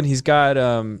cool, and he's got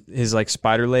his like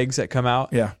spider legs that come out.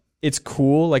 Yeah. It's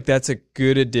cool. Like that's a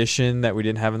good addition that we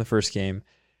didn't have in the first game.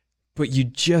 But you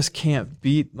just can't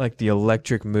beat like the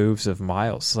electric moves of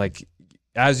Miles. Like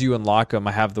as you unlock them,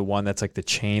 I have the one that's like the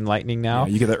chain lightning now.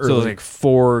 Yeah, you get that So there's early. like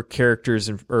 4 characters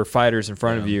or fighters in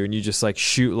front of you, and you just like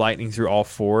shoot lightning through all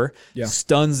 4,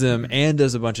 stuns them, and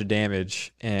does a bunch of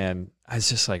damage. And it's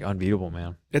just like unbeatable,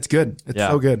 man. It's good. It's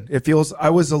so good. It feels,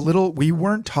 we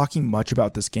weren't talking much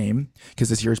about this game because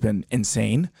this year's been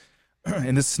insane.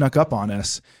 And this snuck up on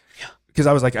us. Because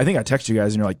I was like, I think I texted you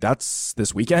guys and you're like, that's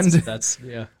this weekend. That's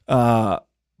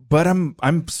But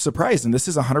I'm surprised. And this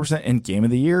is 100% in game of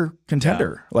the year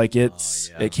contender. Like it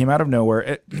came out of nowhere.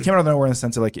 It came out of nowhere in the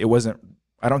sense of like,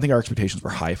 I don't think our expectations were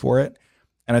high for it.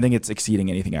 And I think it's exceeding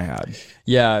anything I had.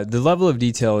 Yeah. The level of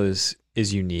detail is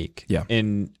unique. Yeah.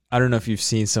 And I don't know if you've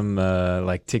seen some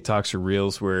like TikToks or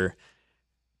reels where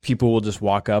people will just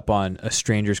walk up on a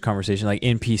stranger's conversation, like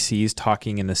NPCs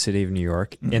talking in the city of New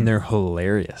York, and they're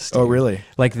hilarious. Dude. Oh, really?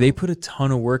 Like they put a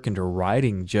ton of work into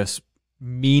writing just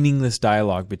meaningless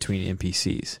dialogue between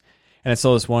NPCs. And I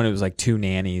saw this one, it was like 2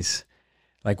 nannies.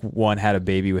 Like one had a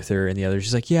baby with her and the other,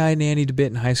 she's like, yeah, I nannied a bit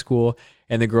in high school.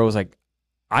 And the girl was like,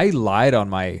 I lied on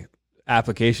my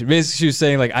application. Basically, she was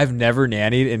saying like, I've never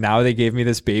nannied and now they gave me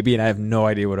this baby and I have no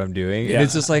idea what I'm doing. Yeah. And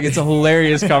it's just like, it's a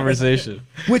hilarious conversation.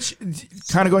 Which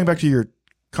kind of going back to your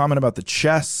comment about the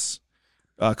chess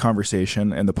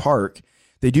conversation and the park,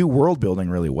 they do world building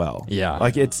really well. Yeah.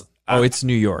 Like it's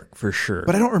New York for sure.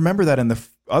 But I don't remember that in the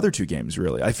other 2 games,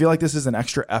 really. I feel like this is an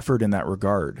extra effort in that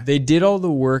regard. They did all the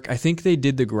work. I think they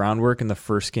did the groundwork in the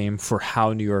first game for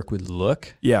how New York would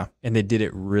look. Yeah. And they did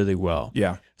it really well.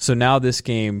 Yeah. So now this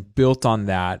game built on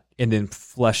that and then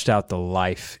fleshed out the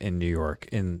life in New York.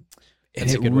 And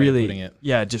That's it a good way of really, putting it.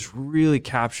 yeah, just really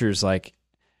captures like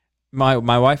my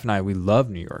wife and I, we love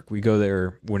New York. We go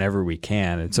there whenever we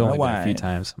can. It's only been a few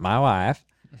times. My wife.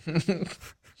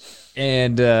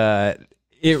 And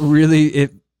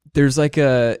there's like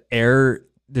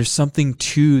there's something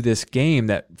to this game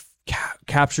that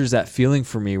captures that feeling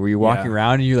for me where you're walking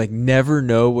around and you like never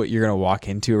know what you're going to walk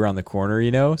into around the corner,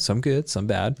 you know, some good, some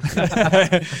bad,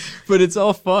 but it's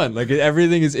all fun. Like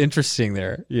everything is interesting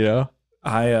there, you know,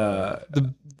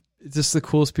 it's just the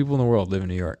coolest people in the world live in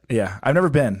New York. Yeah. I've never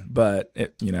been, but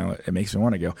it makes me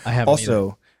want to go. I haven't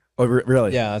also, oh,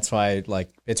 really? Yeah, that's why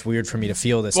it's weird for me to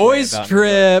feel this Boys way about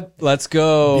trip, let's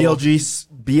go.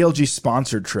 BLG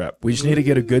sponsored trip. We just need to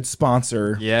get a good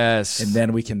sponsor. Yes. And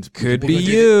then we can Could be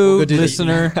you, we'll go do the-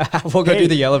 listener. We'll go do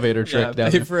the elevator trip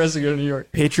down Pay there. for us to go to New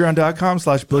York.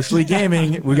 Patreon.com/Bushly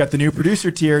Gaming. We got the new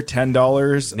producer tier,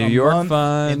 $10 New a York month.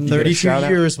 fun. In get a 32 shout out.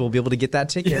 years, we'll be able to get that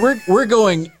ticket. We're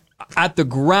going at the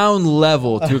ground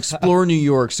level to explore New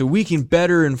York so we can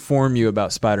better inform you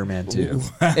about Spider-Man 2.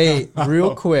 Hey,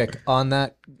 real quick on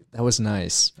that was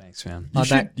nice. Thanks, man.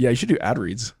 You should do ad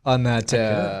reads. On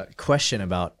that question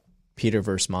about Peter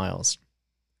versus Miles,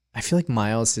 I feel like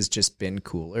Miles has just been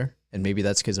cooler, and maybe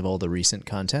that's because of all the recent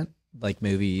content, like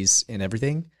movies and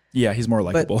everything. Yeah, he's more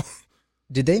likable.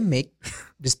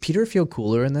 Does Peter feel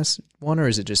cooler in this one, or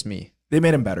is it just me? They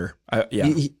made him better.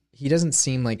 He doesn't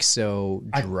seem like so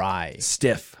dry.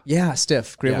 Stiff. Yeah,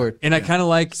 stiff. Great word. And I kind of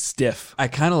like Stiff.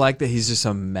 that he's just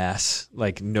a mess,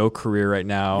 like no career right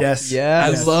now. Yes. Yeah. I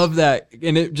love that.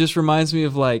 And it just reminds me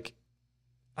of like,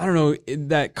 I don't know,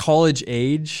 that college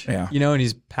age, you know, and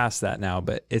he's past that now,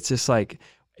 but it's just like,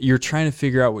 you're trying to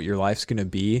figure out what your life's going to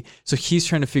be. So he's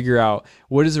trying to figure out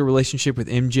what does a relationship with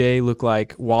MJ look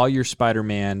like while you're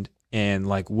Spider-Man, and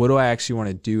like, what do I actually want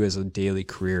to do as a daily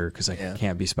career? Because I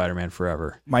can't be Spider-Man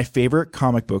forever. My favorite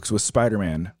comic books with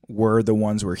Spider-Man were the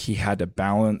ones where he had to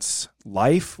balance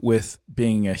life with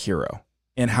being a hero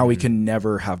and how he can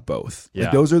never have both. Yeah.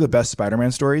 Like, those are the best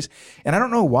Spider-Man stories. And I don't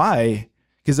know why,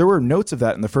 because there were notes of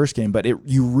that in the first game, but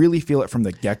you really feel it from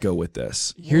the get-go with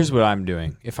this. Here's what I'm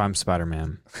doing if I'm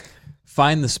Spider-Man.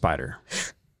 Find the spider.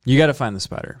 You got to find the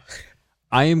spider.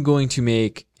 I am going to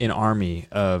make an army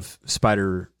of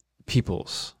spider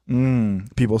peoples,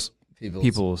 Peoples.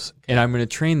 and I'm going to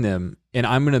train them, and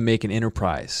I'm going to make an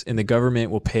enterprise, and the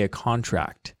government will pay a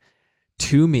contract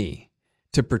to me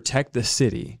to protect the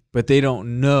city, but they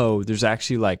don't know there's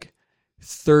actually like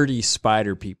 30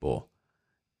 spider people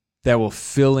that will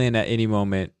fill in at any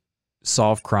moment,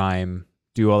 solve crime,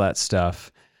 do all that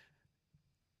stuff,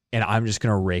 and I'm just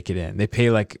going to rake it in. They pay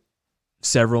like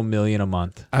several million a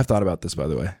month. I've thought about this, by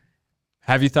the way.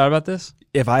 Have you thought about this?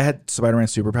 If I had Spider-Man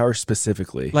superpowers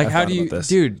specifically, Like, I've how thought do you, about this.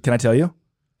 dude? Can I tell you?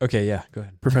 Okay, yeah, go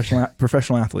ahead.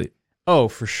 Professional athlete. Oh,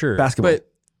 for sure. Basketball.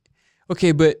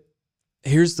 But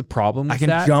here's the problem with I can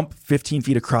that. jump 15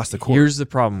 feet across the court. Here's the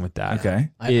problem with that. Okay.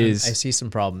 I see some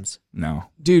problems. No.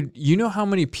 Dude, you know how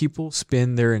many people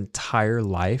spend their entire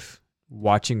life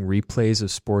watching replays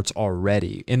of sports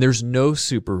already, and there's no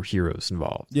superheroes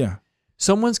involved? Yeah.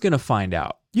 Someone's going to find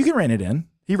out. You can rein it in.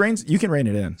 You can rein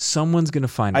it in. Someone's going to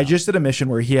find out. I just did a mission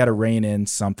where he had to rein in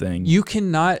something. You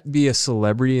cannot be a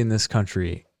celebrity in this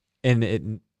country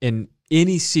and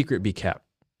any secret be kept.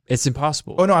 It's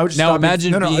impossible. Oh no! I would just now stop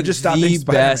imagine being, I being would just stop the being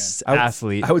Spider-Man. best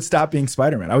athlete. I would stop being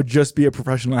Spider-Man. I would just be a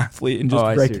professional athlete and just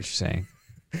I see what you're saying.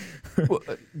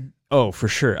 Oh, for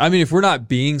sure. I mean, if we're not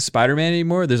being Spider-Man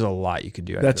anymore, there's a lot you could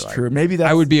do. That's true. Maybe that's.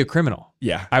 I would be a criminal.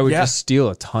 Yeah. I would just steal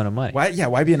a ton of money. Why? Yeah.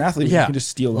 Why be an athlete? When Yeah. You can just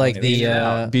steal Like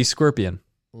money? Be Scorpion.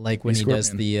 Like when he Scorpion.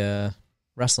 does the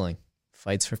wrestling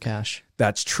fights for cash.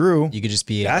 That's true. You could just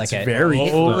be That's like a very.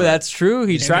 Oh, that's true.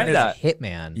 He tried then that.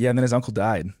 hitman. Yeah, and then his uncle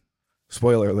died.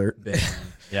 Spoiler alert.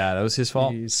 Yeah, that was his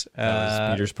fault. Jeez. That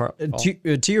was Peter's fault.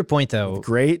 To your point, though,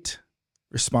 Great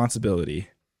responsibility.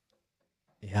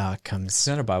 yeah, it comes. Is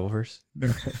that a Bible verse?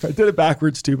 I did it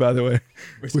backwards too, by the way.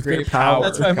 With great power.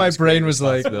 That's why my brain was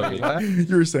like, You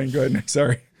were saying, go ahead, Nick.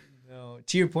 Sorry. No,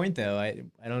 to your point, though, I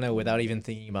don't know. Without even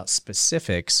thinking about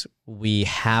specifics, we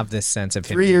have this sense of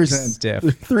him 3 years being in.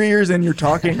 stiff. 3 years in, you're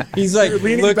talking. He's like You're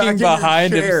leaning back looking in your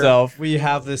behind chair. himself. We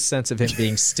have this sense of him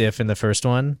being stiff in the first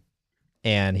one,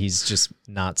 and he's just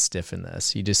not stiff in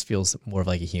this. He just feels more of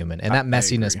like a human, and that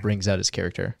messiness agree. brings out his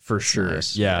character For sure.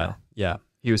 Nice. Yeah.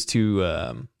 He was too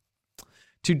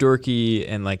dorky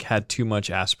and like had too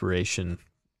much aspiration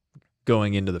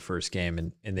going into the first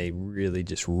game, and they really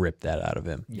just ripped that out of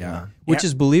him. Yeah. Which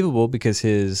is believable because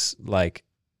he was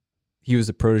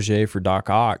the protege for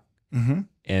Doc Ock, Mm-hmm.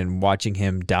 and watching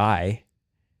him die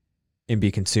and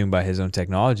be consumed by his own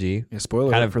technology Yeah,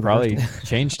 spoiler kind alert of for the probably first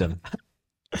changed him.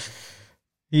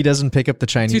 He doesn't pick up the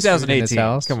Chinese food in his 2018.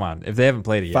 house. Come on, if they haven't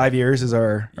played it yet. 5 years is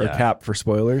our Yeah. cap for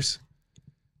spoilers.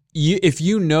 If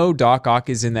you know Doc Ock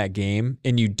is in that game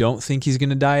and you don't think he's going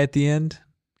to die at the end,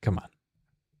 come on.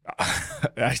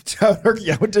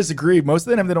 I would disagree. Most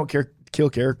of them, they don't kill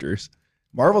characters.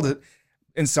 Marvel,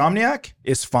 Insomniac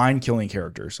is fine killing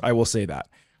characters. I will say that.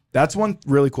 That's one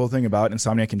really cool thing about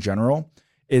Insomniac in general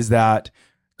is that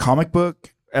comic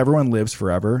book, everyone lives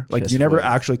forever. Like Just you never wait.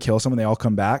 actually kill someone, they all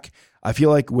come back. I feel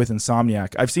like with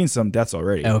Insomniac, I've seen some deaths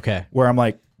already Okay. where I'm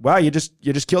like, wow, you just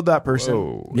killed that person.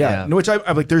 Whoa. Yeah. Yeah. No, which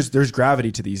I'm like, there's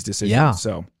gravity to these decisions. Yeah.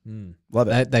 So love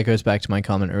it. That goes back to my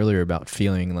comment earlier about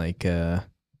feeling like Dark.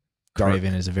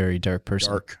 Craven is a very dark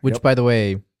person. Dark. Which, Yep. by the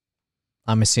way,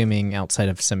 I'm assuming outside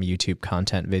of some YouTube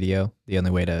content video, the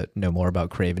only way to know more about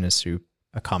Craven is through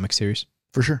a comic series.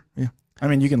 For sure. Yeah. I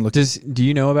mean, you can look Do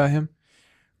you know about him?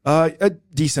 a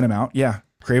decent amount. Yeah.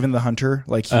 Craven the Hunter.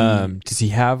 Like Does he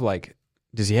have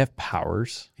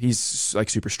powers? he's like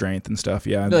super strength and stuff.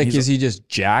 Yeah. Like, He's- is he just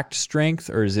jacked strength,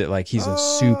 or is it like he's a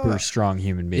super strong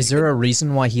human being? Is there a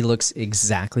reason why he looks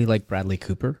exactly like Bradley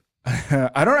Cooper?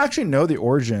 I don't actually know the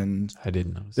origins. I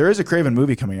didn't know. There is a Craven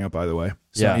movie coming out, by the way.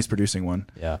 Yeah. Sony's producing one.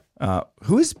 Yeah,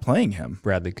 Who is playing him?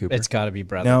 Bradley Cooper. It's got to be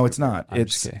Bradley. No, it's not. I'm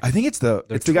It's just kidding. I think it's the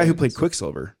guy who played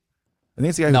Quicksilver. I think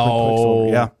it's the guy who No.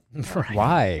 played Quicksilver. Yeah.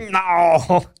 Why?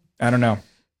 No. I don't know.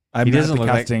 I'm He not doesn't the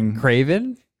look casting. like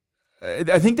Craven.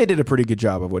 I think they did a pretty good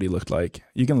job of what he looked like.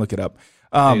 You can look it up.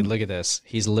 Dude, look at this.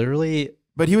 He's literally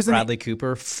But he was in. Bradley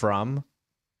Cooper from.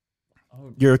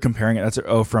 You're comparing it. That's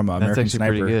from That's American actually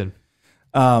Sniper. pretty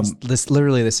good. This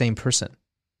literally the same person.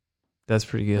 That's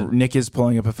pretty good. Nick is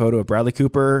pulling up a photo of Bradley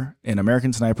Cooper in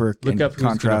American Sniper. Look in up who's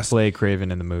going to contrast play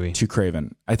Craven in the movie. to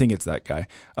Craven. I think it's that guy.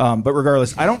 But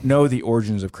regardless, I don't know the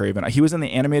origins of Craven. He was in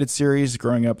the animated series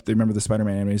growing up. Do you remember the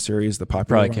Spider-Man animated series? The popular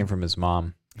Probably one? came from his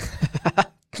mom.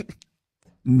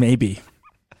 Maybe.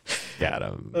 Got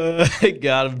him.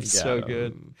 Got him so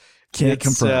good. Can't It's,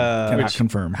 confirm. Cannot which-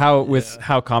 confirm.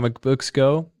 How comic books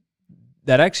go,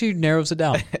 that actually narrows it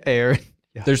down. Aaron.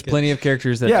 There's plenty of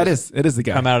characters that Yeah, it just is. It is the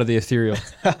guy. come out of the ethereal.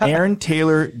 Aaron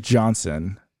Taylor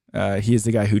Johnson. He is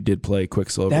the guy who did play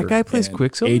Quicksilver. That guy plays in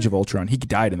Quicksilver? Age of Ultron. He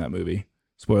died in that movie.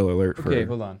 Spoiler alert for Okay,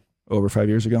 hold on. over 5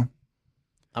 years ago.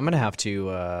 I'm gonna have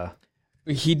to.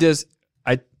 He does.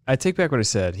 I take back what I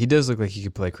said. He does look like he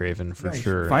could play Craven for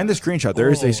sure. Find the screenshot. There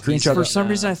is a he's screenshot. For some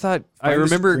reason, I thought I Find the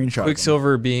remember screenshot of him.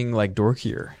 Quicksilver being like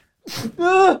dorkier.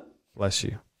 Bless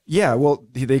you. Yeah, well,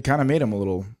 they kind of made him a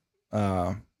little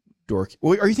dork.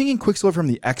 Well, are you thinking Quicksilver from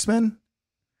the X-Men?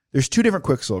 There's two different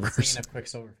Quicksilvers.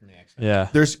 Quicksilver from the X.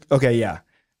 Yeah. Yeah.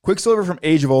 Quicksilver from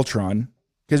Age of Ultron.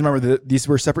 Because remember, these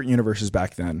were separate universes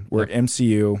back then. We're at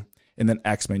MCU and then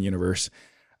X-Men universe.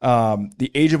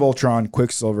 The Age of Ultron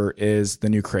Quicksilver is the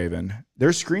new Kraven.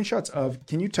 There's screenshots of.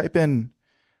 Can you type in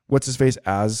what's his face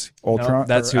as Ultron?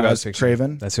 That's or who I was as picturing.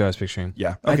 Craven. That's who I was picturing.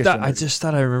 Yeah. I Okay, thought so I just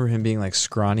thought I remember him being like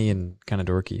scrawny and kind of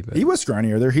dorky, but he was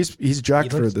scrawnier there. He's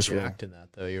jacked for this role. jacked in that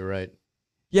though. You're right.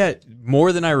 yeah,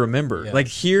 more than I remember. Yeah. Like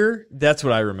here, that's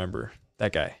what I remember.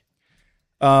 That guy.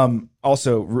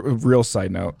 Also, real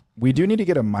side note, we do need to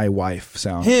get a My Wife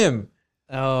sound. Him.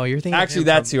 Oh, you're thinking Actually,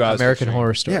 that's who I was American picturing.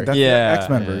 Horror Story. Yeah, that's Yeah. the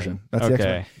X-Men Yeah. version. That's the X-Men.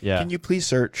 Okay. Yeah. Can you please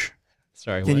search?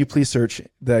 Sorry. Can you please search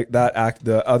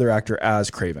the other actor as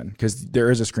Craven? Because there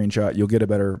is a screenshot. You'll get a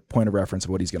better point of reference of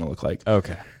what he's going to look like.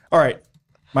 Okay. All right,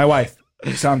 My Wife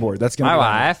soundboard. That's going to My be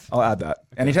on there. wife? I'll add that.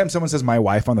 Anytime someone says My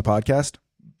Wife on the podcast,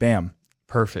 bam.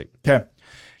 Perfect. Okay,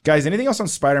 guys. Anything else on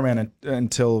Spider-Man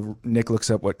until Nick looks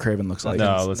up what Craven looks like?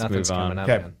 No, let's Nothing's move on. coming up,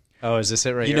 Okay. man. Oh, is this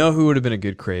it right You here? know who would have been a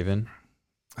good Craven?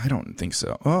 I don't think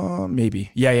so. Oh, maybe.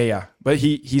 Yeah. But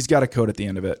he's got a code at the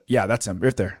end of it. Yeah, that's him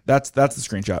right there. That's the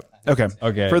screenshot. Okay.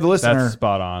 Okay. For the listener, that's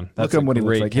spot on. That's look at what he looks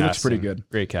great like. He looks pretty casting. good.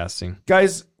 Great casting.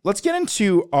 guys, let's get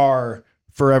into our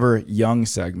Forever Young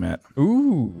segment.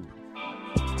 Ooh.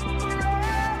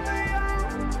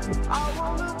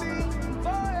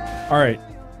 All right.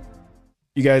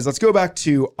 You guys, let's go back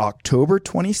to October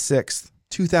 26th,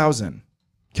 2000.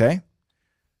 Okay?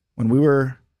 When we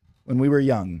were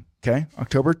young, okay?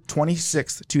 October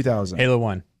 26th, 2000. Halo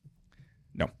 1.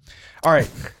 No. All right.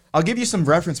 I'll give you some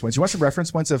reference points. You want some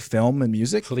reference points of film and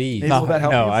music? Please. Maybe will that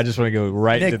help no, you? I just want to go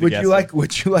right to Nick, the would guessing.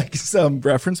 you like some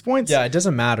reference points? Yeah, it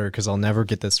doesn't matter because I'll never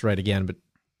get this right again. But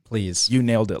please. You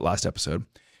nailed it last episode.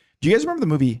 Do you guys remember the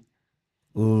movie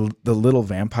The Little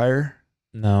Vampire?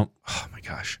 No. Oh my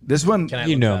gosh. This one, Can I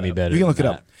You look know that me up? better. you can look it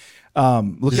than up.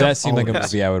 that. Look Does it up that seem all like a of it.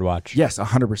 movie I would watch? Yes,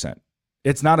 100%.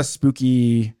 It's not a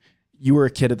spooky. You were a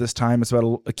kid at this time. It's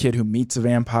about a kid who meets a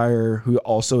vampire who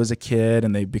also is a kid,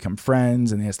 and they become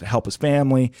friends, and he has to help his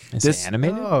family. Is This- it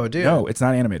animated? Oh, dude. No, it's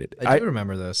not animated. I do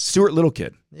remember this. Stuart Little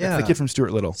kid. That's Yeah. the kid from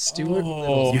Stuart Little. Stuart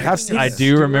Oh, You have seen I this.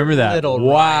 do remember that. Little,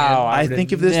 Wow. I would think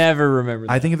have of this- Never remember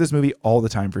that. I think of this movie all the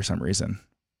time for some reason.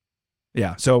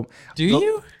 Yeah. So Do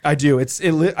you? I do.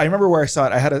 I remember where I saw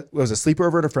it. It was a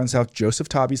sleepover at a friend's house, Joseph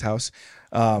Tobby's house.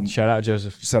 Shout out,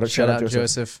 Joseph. Shout out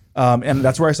Joseph. And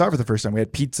that's where I saw it for the first time. We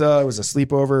had pizza. It was a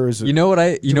sleepover. It was You know what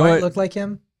I? You know Do I what? look like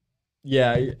him?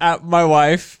 Yeah. My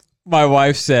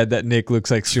wife said that Nick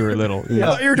looks like Stuart Little. I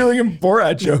thought you were doing a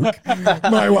Borat joke.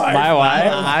 My wife. My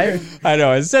wife. I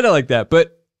know. I said it like that,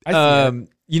 but I see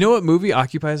you know what movie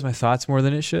occupies my thoughts more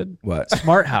than it should? What?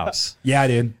 Smart House. Yeah,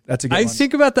 dude. That's a good I one.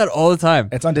 think about that all the time.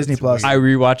 It's on Disney Plus. I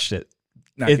rewatched it.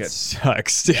 Not It good.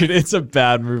 sucks, dude. It's a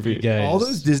bad movie. Guys. All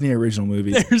those Disney original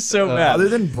movies. They're so bad. Other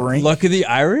than Brink. Luck of the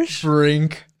Irish.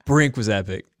 Brink. Brink was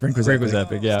epic. Brink was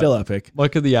epic. Yeah. Still epic.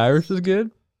 Luck of the Irish was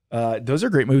good. Those are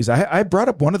great movies. I brought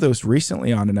up one of those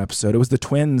recently on an episode. It was the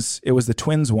Twins. It was the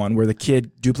Twins one where the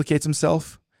kid duplicates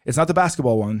himself. It's not the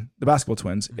basketball one, the basketball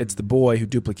twins. It's the boy who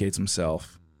duplicates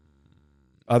himself.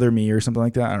 Other Me or something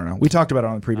like that. I don't know. We talked about it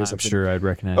on the previous I'm episode. sure I'd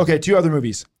recognize. Okay, two other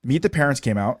movies. Meet the Parents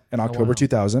came out in October wow.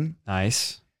 2000.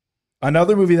 Nice.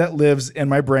 Another movie that lives in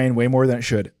my brain way more than it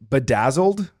should.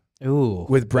 Bedazzled Ooh.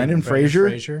 with Brendan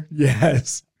Fraser.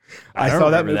 Yes. I don't saw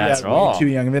that remember movie that at at all. way too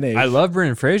young of an age. I love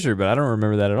Brendan Fraser, but I don't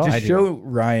remember that at all. to show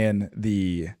Ryan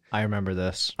I remember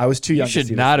this. I was too young You to should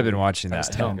see not this have been movie. watching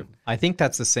that. No, I think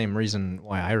that's the same reason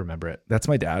why I remember it. That's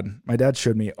my dad. My dad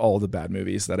showed me all the bad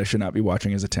movies that I should not be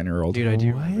watching as a 10-year-old. Dude, I do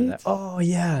remember that. Oh,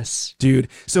 yes. Dude,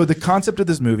 so the concept of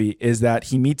this movie is that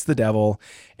he meets the devil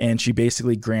and she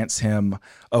basically grants him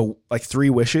like 3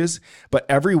 wishes, but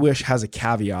every wish has a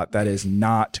caveat that is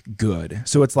not good.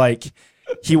 So it's like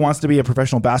he wants to be a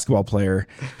professional basketball player.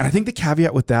 And I think the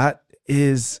caveat with that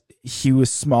is he was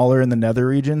smaller in the nether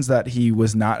regions that he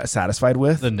was not satisfied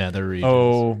with. The nether regions.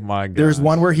 Oh my god. There's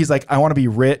one where he's like, I want to be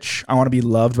rich. I want to be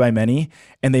loved by many.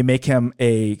 And they make him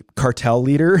a cartel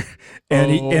leader.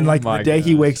 And and like my the day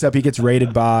he gosh. wakes up, he gets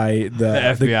raided by the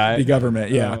FBI. the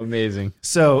government. Yeah. Oh, amazing.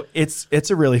 So it's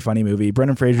a really funny movie.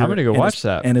 Brendan Fraser. I'm gonna go in watch his-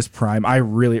 that. in his prime. I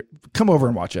really come over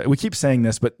and watch it. We keep saying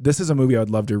this, but this is a movie I would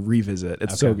love to revisit.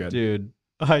 It's so good. Dude,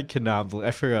 I cannot believe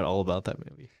I forgot all about that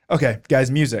movie. Okay, guys,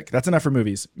 music. That's enough for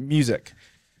movies. Music.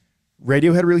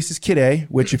 Radiohead releases Kid A,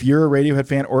 which if you're a Radiohead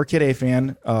fan or a Kid A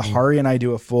fan, Hari and I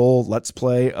do a full Let's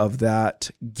Play of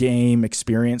that game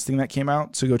experience thing that came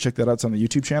out. So go check that out. It's on the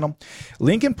YouTube channel.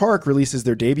 Linkin Park releases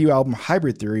their debut album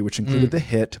Hybrid Theory, which included the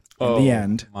hit In the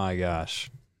End. My gosh.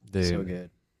 Dude. So good.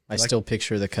 I still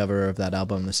picture the cover of that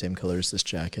album the same color as this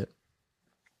jacket.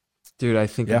 Dude, I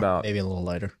think Yeah. about Maybe a little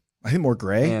lighter. I think more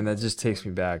gray. man, that just takes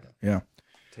me back. Yeah.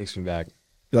 Takes me back.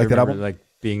 You like I that remember, album? like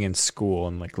being in school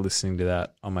and like listening to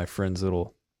that on my friend's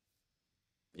little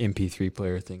MP3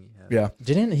 player thing he had. Yeah.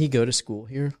 Didn't he go to school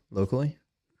here locally?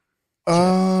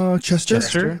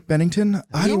 Chester? Bennington?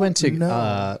 He went to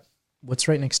know. what's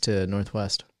right next to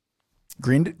Northwest?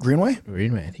 Greenway?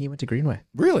 Greenway. I think he went to Greenway.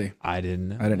 Really? I didn't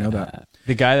know that.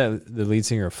 The guy the lead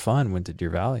singer of Fun went to Deer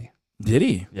Valley. Did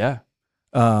he? Yeah.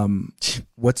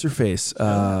 What's her face?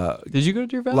 Did you go to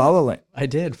Deer Valley? La La Land. I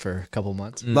did for a couple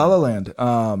months. La La Land.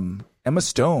 Emma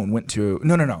Stone went to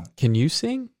no. Can you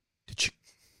sing? Did you?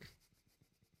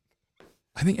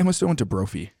 I think Emma Stone went to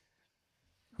Brophy.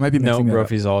 I might be No, mixing that up.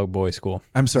 Brophy's all boys school.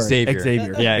 I'm sorry.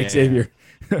 Xavier. Yeah, Xavier.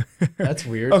 That's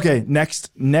weird. Okay,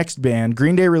 next band.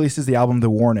 Green Day releases the album The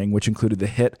Warning, which included the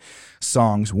hit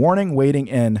songs Warning, Waiting,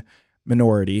 and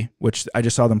Minority, which I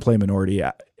just saw them play Minority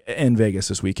in Vegas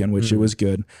this weekend, which it was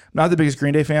good. Not the biggest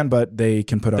Green Day fan, but they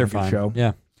can put on They're a good fine. show.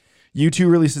 Yeah. U2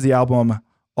 releases the album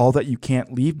All That You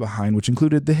Can't Leave Behind, which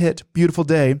included the hit Beautiful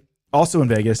Day. Also in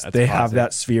Vegas, That's they have classic.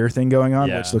 that Sphere thing going on,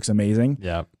 Yeah. which looks amazing.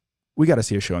 Yeah. We got to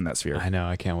see a show in that Sphere. I know.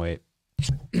 I can't wait.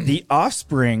 The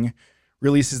Offspring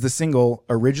releases the single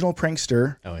Original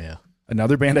Prankster, Oh yeah.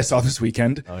 another band I saw this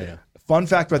weekend. Oh yeah. Fun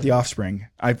fact about The Offspring.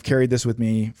 I've carried this with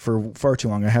me for far too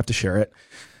long. I have to share it.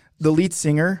 The lead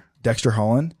singer, Dexter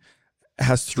Holland,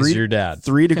 has He's your dad.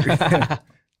 3 degrees.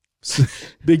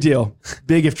 Big deal.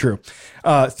 Big if true.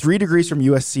 3 degrees from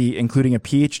USC, including a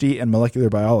PhD in molecular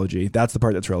biology. That's the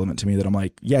part that's relevant to me that I'm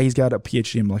like, yeah, he's got a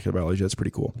PhD in molecular biology. That's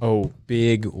pretty cool. Oh,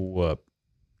 big whoop.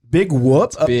 Big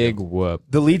whoop. Big whoop.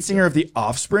 The lead singer of The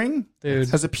Offspring Dude.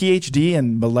 has a PhD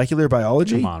in molecular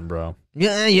biology. Come on, bro.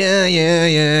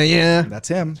 Yeah. That's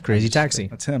him. Crazy Taxi.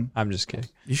 That's him. I'm just kidding.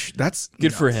 That's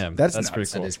Good for nuts. him. That's That's nuts.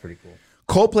 pretty cool. That is pretty cool.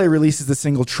 Coldplay releases the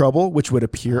single Trouble, which would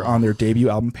appear on their debut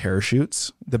album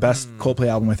Parachutes. The best Coldplay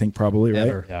album, I think, probably, right?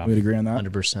 Ever. Yeah. We'd agree on that.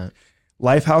 100%.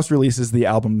 Lifehouse releases the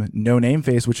album No Name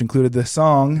Face, which included the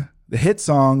hit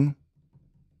song,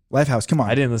 Lifehouse. Come on.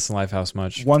 I didn't listen to Lifehouse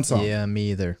much. One song. Yeah,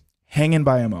 me either. Hanging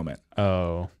by a Moment.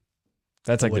 Oh.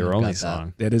 That's like Wouldn't their have only got that.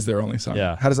 song. That is their only song.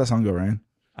 Yeah. How does that song go, Ryan?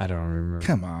 I don't remember.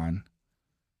 Come on.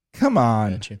 Come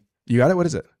on. Got you. You got it? What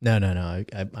is it? No.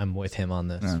 I'm with him on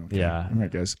this. Oh, okay. Yeah. All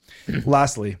right, guys.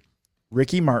 Lastly,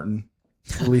 Ricky Martin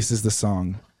releases the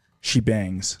song She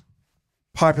Bangs,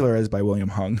 popularized by William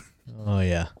Hung. Oh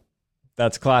yeah.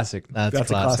 That's classic. That's a classic.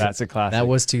 classic. That's a classic. That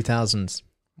was 2000s.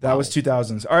 That was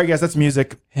 2000s. All right, guys, that's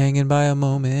music. Hanging by a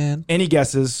moment. Any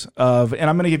guesses of, and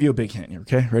I'm going to give you a big hint here,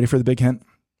 okay? Ready for the big hint?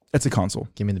 It's a console,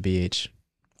 Give me the BH.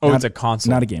 Oh, Not- it's a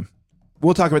console. not a game.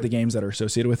 We'll talk about the games that are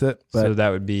associated with it, but So that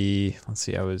would be, let's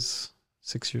see, I was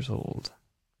 6 years old.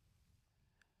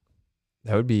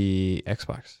 That would be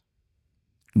Xbox,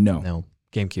 no. No.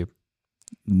 GameCube.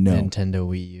 Nintendo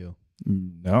Wii U.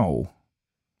 No.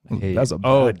 Hey, That's a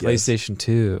oh, bad guess. PlayStation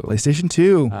 2. PlayStation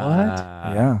 2.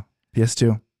 Ah. Yeah.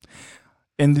 PS2.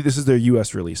 And this is their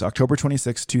US release, October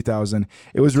 26, 2000.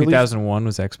 It was released 2001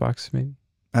 was Xbox, maybe?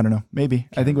 I don't know. Maybe.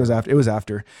 I think it was after. It was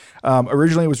after.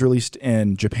 Originally, it was released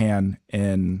in Japan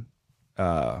in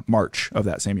March of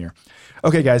that same year.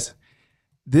 Okay, guys.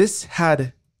 This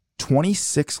had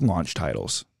 26 launch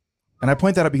titles. And I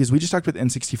point that out because we just talked about the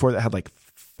N64 that had like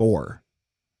 4.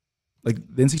 Like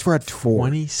the N64 had 4.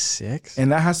 26?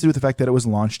 And that has to do with the fact that it was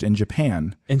launched in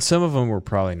Japan. And some of them were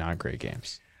probably not great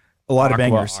games. A lot of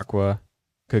bangers. Aqua,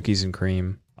 Cookies and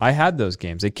Cream. I had those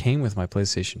games. They came with my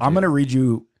PlayStation 2. I'm gonna read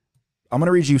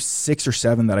you 6 or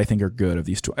 7 that I think are good of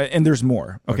these two, and there's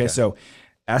more. Okay, Okay. so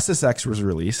SSX was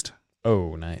released.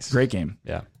 Oh, nice. Great game.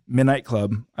 Yeah. Midnight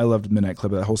Club. I loved Midnight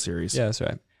Club, that whole series. Yeah, that's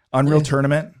right. Unreal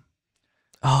Tournament.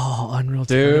 Oh, Unreal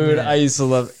Dude, Tournament. I used to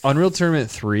love Unreal Tournament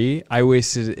 3. I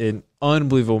wasted an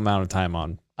unbelievable amount of time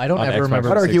on. I don't on ever Xbox remember.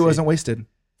 I'd argue it 360. wasn't wasted.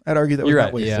 I'd argue that was You're not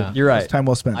right. wasted. Yeah. You're It was right. time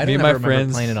well spent. I I don't and my ever remember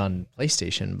friends- playing it on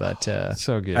PlayStation, but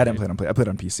So good. didn't play it on play. I played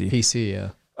it on PC. PC, yeah.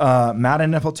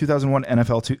 Madden NFL 2001,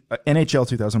 NHL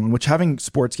 2001, which having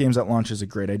sports games at launch is a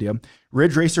great idea.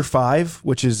 Ridge Racer 5,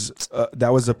 which is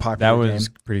that was a That popular was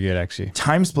game. pretty good, actually.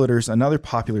 Time Splitters, another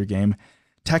popular game.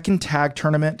 Tekken Tag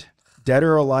Tournament, Dead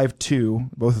or Alive 2,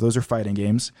 both of those are fighting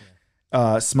games.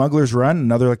 Smuggler's Run,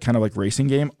 another kind of like racing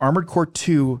game. Armored Core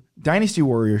 2, Dynasty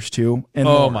Warriors 2, and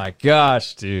Oh more. my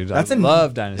gosh, dude. That's I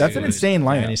love Dynasty. That's an Warriors. insane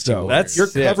lineup. Dynasty though. Warriors. You're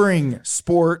sick. covering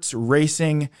sports,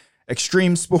 racing,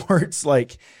 extreme sports,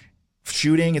 like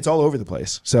shooting. It's all over the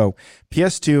place. So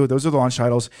PS2, those are the launch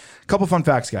titles. A couple fun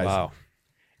facts, guys. Wow.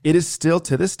 It is still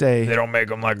to this day. don't make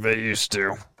them like they used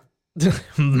to.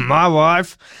 My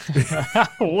wife.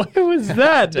 What was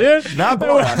that, dude? Not That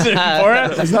Borat. wasn't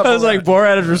Borat. It's not That was like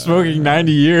Borat after smoking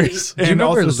 90 years. And remember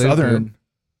also Lubu? Southern.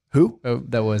 Who? Oh,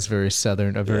 that was very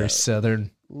southern. A very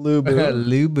southern. Lubu.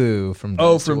 Lubu from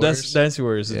Oh, Dynasty from Warriors. Dynasty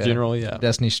Warriors, the Yeah. general, yeah.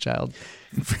 Destiny's Child.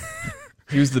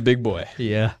 He was the big boy.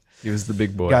 Yeah. He was the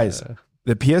big boy. Guys,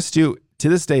 the PS2 to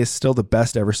this day is still the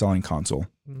best ever selling console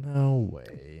No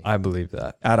way. I believe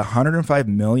that. at 155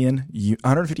 million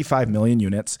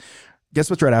units. Guess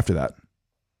what's right after that?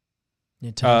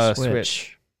 Nintendo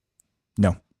Switch.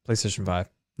 No. PlayStation 5.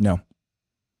 No.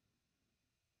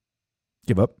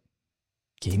 Give up.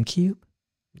 GameCube?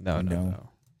 No.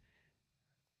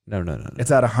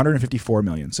 It's at 154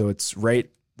 million, so it's right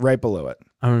below it.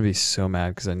 I'm gonna be so mad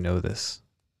because I know this.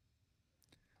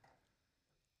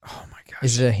 Oh my gosh.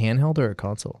 Is it a handheld or a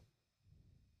console?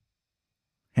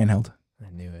 Handheld. I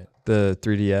knew it. The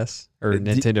 3DS or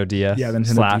D- Nintendo DS? Yeah,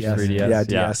 Nintendo slash DS. 3DS. Yeah,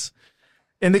 DS.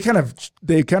 And they kind of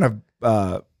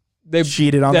They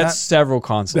cheated on That's that. several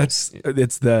consoles.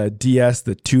 It's the DS,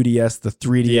 the 2DS, the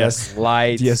 3DS. DS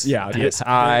Lite, DS, yeah, DS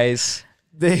Eyes.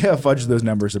 They have fudged those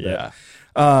numbers a bit.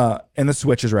 Yeah. And the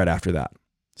Switch is right after that.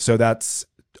 So that's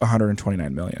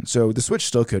 129 million. So the Switch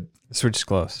still could The Switch is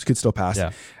close. still pass.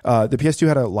 Yeah. The PS2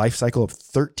 had a life cycle of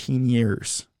 13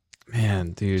 years.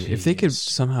 Man, dude, if they could Jeez.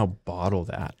 somehow bottle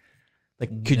that. Like,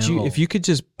 No. if you could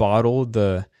just bottle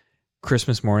the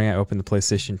Christmas morning I opened the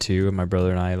PlayStation 2 and my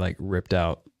brother and I like ripped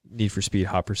out Need for Speed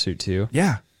Hot Pursuit 2,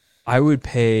 Yeah. I would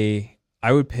pay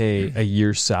a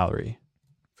year's salary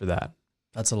for that.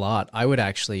 That's a lot. I would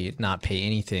actually not pay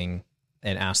anything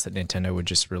and ask that Nintendo would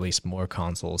just release more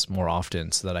consoles more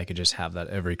often so that I could just have that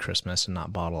every Christmas and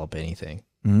not bottle up anything.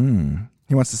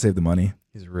 He wants to save the money.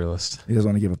 He's a realist. He doesn't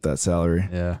want to give up that salary.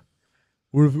 Yeah.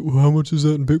 How much is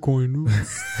that in Bitcoin?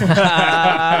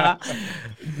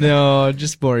 No,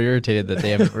 just more irritated that they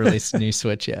haven't released a new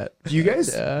Switch yet. Do you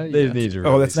guys? They need to.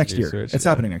 Oh, that's release a next new year. Switch. It's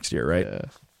happening next year, right? Yeah.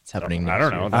 It's happening. I next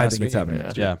don't year. know. I Last think it's week. happening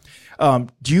next year. Yeah.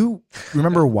 Do you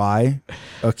remember why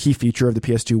a key feature of the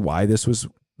PS2, why this was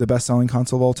the best selling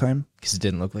console of all time? Because it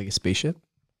didn't look like a spaceship.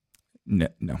 No,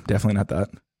 definitely not that.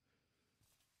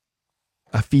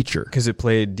 A feature. Because it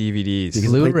played DVDs. Because it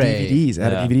played Blu-ray. DVDs. It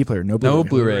had Yeah. a DVD player. No Blu-ray. No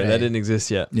Blu-ray. Blu-ray. That didn't exist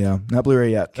yet. Yeah, not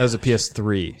Blu-ray yet. That was a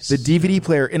PS3. The DVD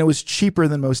player, and it was cheaper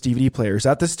than most DVD players.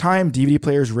 At this time, DVD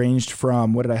players ranged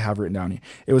from, what did I have written down here?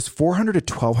 It was $400 to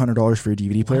 $1,200 for a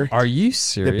DVD player. Are you The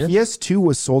serious? PS2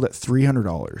 was sold at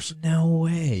 $300. No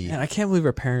way. Man, I can't believe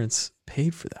our parents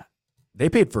paid for that. They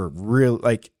paid for real,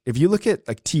 like, if you look at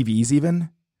like TVs even,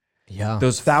 Yeah.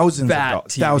 Those thousands of fat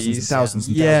dollars, thousands and TVs. thousands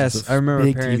and Yes, thousands of I remember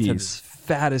big my parents had TVs. the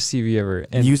fattest TV ever.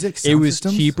 And Music, it sound was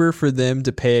systems? cheaper for them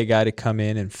to pay a guy to come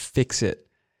in and fix it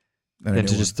And a than new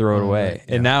to one. just throw it away.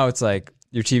 Yeah. And now it's like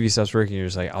your TV stops working. You're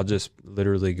just like, I'll just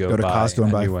literally go to buy Costco and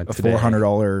a buy new one a today.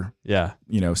 $400, Yeah.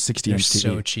 60-inch TV.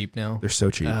 so cheap now. They're so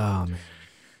cheap. Oh man,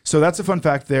 So that's a fun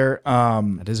fact there.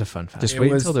 that is a fun fact. Just It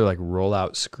wait was- until they're like roll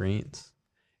out screens.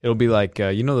 It'll be like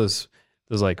you know those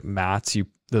like mats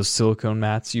those silicone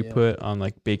mats you Yeah. put on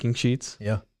like baking sheets.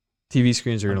 Yeah. TV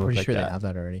screens are I'm gonna look pretty like sure that. they have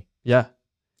that already. Yeah,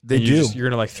 They And do. You're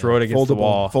gonna like throw it against the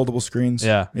wall. Foldable screens.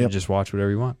 Yeah, Yep. and just watch whatever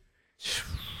you want.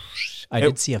 I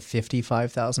did see a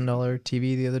 $55,000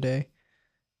 TV the other day,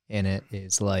 and it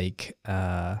is like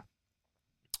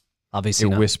obviously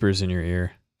It not whispers in your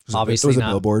ear. obviously it was a not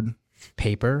billboard.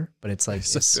 paper, but it's like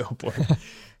It's a it's billboard.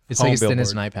 like Home as thin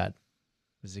as an billboard. iPad.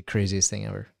 It was the craziest thing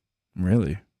ever.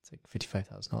 Really? It's like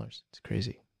 $55,000. It's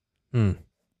crazy. Hmm.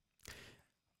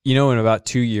 You know, in about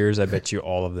 2 years, I bet you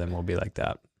all of them will be like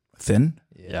that. Thin?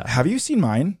 Yeah, Have you seen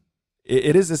mine?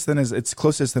 It is as thin as, it's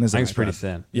close to as thin as I an think it's pretty iPad.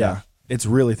 thin. Yeah. It's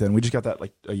really thin. We just got that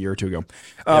like a year or two ago.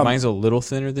 Yeah, mine's a little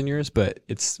thinner than yours, but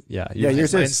it's Yeah,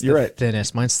 yours Mine's is. You're the right.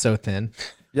 thinnest. Mine's so thin.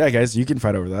 Yeah, guys, you can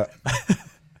fight over that.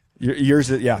 Yours,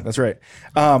 yeah, that's right.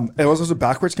 It was also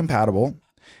backwards compatible.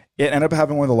 It ended up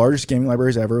having one of the largest gaming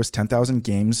libraries ever. It was 10,000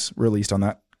 games released on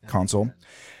that console.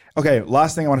 Okay,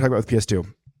 last thing I want to talk about with PS2.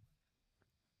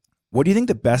 What do you think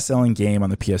the best-selling game on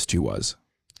the PS2 was?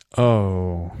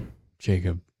 Oh,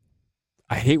 Jacob.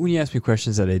 I hate when you ask me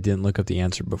questions that I didn't look up the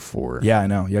answer before. Yeah, I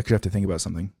know. You actually have to think about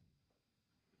something.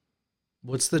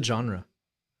 What's the genre?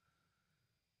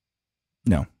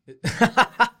 No.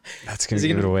 That's going to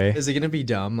give it away. Is it gonna be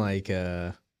dumb like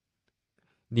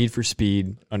Need for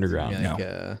Speed Underground.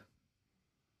 like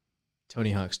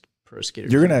Tony Hawk's Pro Skater?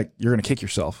 You're gonna kick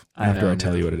yourself after I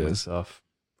tell you what it is. Myself.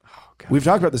 Oh, God. We've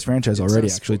talked about this franchise It's already,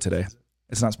 not actually, sports, today. is it?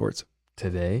 It's not sports.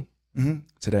 Today?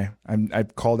 Today.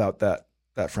 I've called out that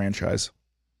franchise.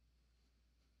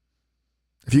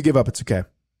 If you give up, it's okay.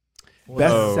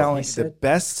 Best selling, He said- the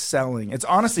best selling. It's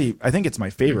honestly, I think it's my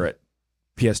favorite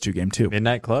PS2 game too.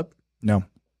 Midnight Club? No,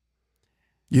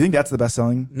 you think that's the best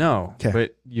selling? No. 'Kay.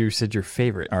 But you said your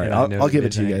favorite. All right, and I know I'll give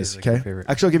it to you Midnight guys. is, like, your Okay, favorite.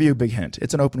 actually, I'll give you a big hint.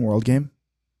 It's an open world game.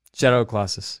 Shadow of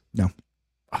Colossus. No,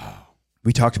 Oh,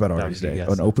 we talked about it That already was a good today.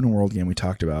 guess. An open world game we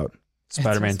talked about.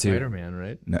 Spider-Man 2. Spider-Man,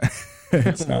 right? No,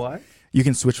 it's not. What? You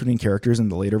can switch between characters in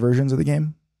the later versions of the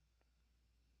game.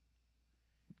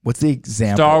 What's the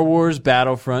example? Star Wars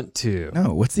Battlefront 2.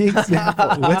 No, what's the example?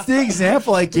 What's the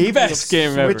example I gave you? Best of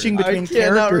game ever. switching between I cannot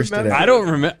characters remember. today. I don't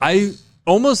remember.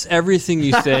 Almost everything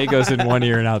you say goes in one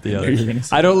ear and out the other. You're gonna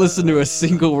say I don't listen to a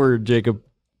single word Jacob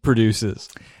produces.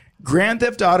 Grand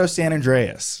Theft Auto San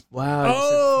Andreas.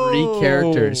 Wow, you said 3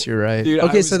 characters. You're right. Dude,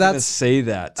 okay, I was so gonna that's say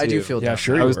that. I do too. feel Yeah, dumb.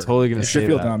 sure. I you was were. totally gonna You should say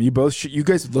feel that. dumb. You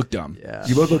guys look dumb. Yeah.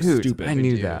 You both look Dude, stupid. I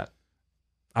knew do. that.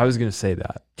 I was gonna say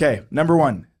that. Okay, number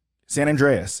 1, San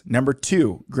Andreas. Number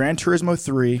 2, Gran Turismo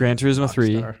 3. Gran Turismo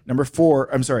 3.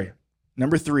 Rockstar.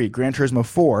 Number 3, Gran Turismo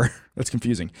 4. That's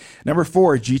confusing. Number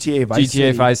 4, GTA Vice City.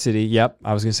 GTA Vice City. Yep,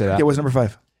 I was gonna say that. Okay, what's number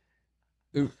 5?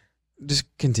 Just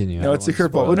continue. No, it's the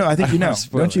curveball. Oh, no, I think you know.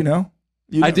 Don't you know?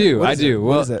 You know. I do. What I is do. it?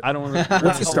 Well, What is it? I don't.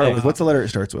 What's it start with? What's the letter it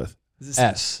starts with?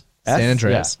 S? San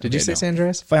Andreas. Yeah. Did you Okay, say no. San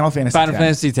Andreas? Final Fantasy Final 10.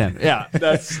 Fantasy 10. Yeah,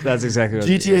 that's exactly what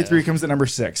it is. GTA 3 comes at number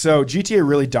 6. So GTA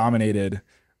really dominated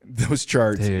those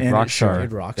charts. Dude, and it showed. Rockstar.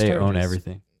 Dude, Rockstar They own just-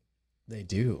 everything. They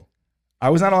do. I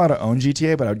was not allowed to own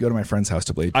GTA, but I would go to my friend's house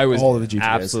to play I was all of the GTAs.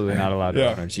 absolutely not allowed to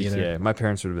Yeah. own a GTA. My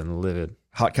parents would have been livid.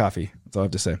 Hot coffee. That's all I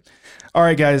have to say. All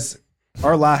right, guys.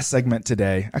 Our last segment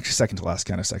today, actually second to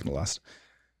last.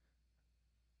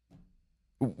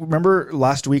 Remember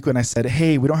last week when I said,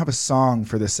 hey, we don't have a song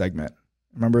for this segment?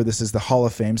 Remember, this is the Hall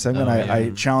of Fame segment. Oh, I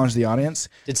yeah. challenged the audience.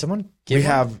 Did someone give We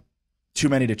one? have too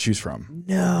many to choose from.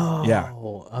 No. Yeah.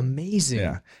 Amazing.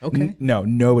 Yeah. Okay. No,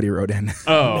 nobody wrote in.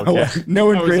 Oh, No, okay. no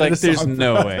one I was created like, a song. there's for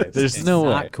no us. way. There's It's no way.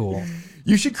 not cool.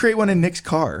 You should create one in Nick's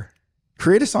car.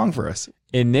 Create a song for us.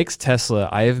 In Nick's Tesla,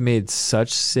 I have made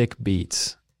such sick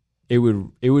beats. It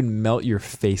would melt your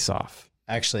face off.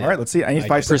 Actually, All right, let's see. I need I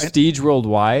 5 seconds. Prestige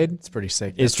Worldwide it's pretty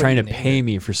sick. is That's what trying to you named pay it.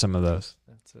 me for some of those.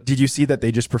 Did you see that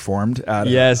they just performed at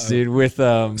Yes, dude, with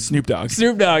Snoop Dogg?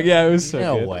 Snoop Dogg. Yeah, it was so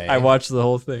No good. way. I watched the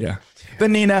whole thing. Yeah. The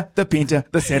Nina, the Pinta,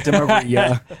 the Santa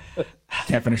Maria.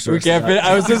 Can't finish the We rest of can't that. finish.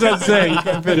 I was just about to say, you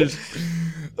can't finish.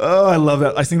 Oh, I love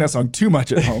that. I sing that song too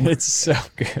much at home. It's so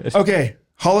good. Okay,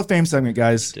 Hall of Fame segment,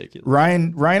 guys. Ridiculous.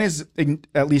 Ryan is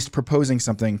at least proposing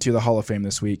something to the Hall of Fame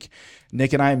this week.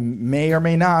 Nick and I may or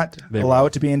may not allow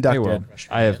it to be They inducted. will.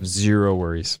 I have zero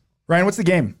worries. Ryan, what's the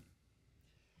game?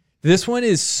 This one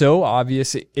is so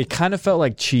obvious. It kind of felt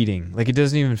like cheating. Like it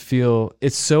doesn't even feel.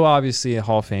 It's so obviously a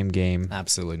Hall of Fame game.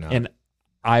 Absolutely not. And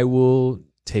I will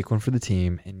take one for the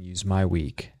team and use my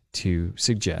week to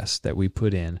suggest that we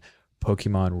put in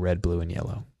Pokemon Red, Blue, and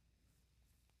Yellow.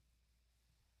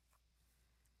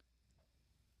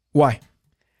 Why?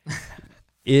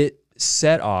 It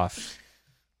set off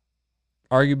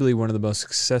arguably one of the most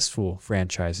successful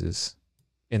franchises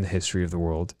in the history of the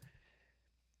world.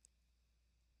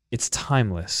 It's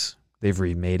timeless. They've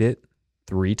remade it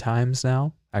 3 times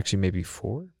now. Actually, maybe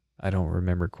 4. I don't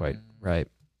remember quite right.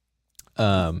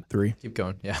 3. Keep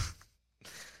going. Yeah.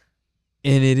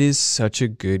 And it is such a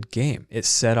good game. It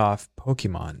set off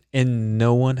Pokemon, and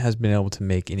no one has been able to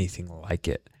make anything like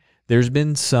it. There's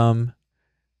been some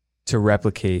to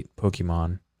replicate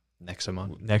Pokemon.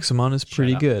 Nexamon is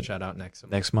pretty good. Shout out Nexamon.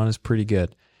 Nexamon is pretty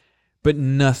good. But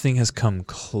nothing has come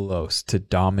close to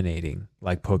dominating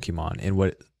like Pokemon. And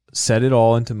what set it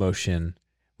all into motion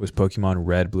was Pokemon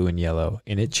Red, Blue, and Yellow.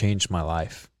 And it changed my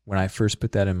life. When I first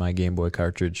put that in my Game Boy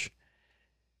cartridge,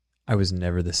 I was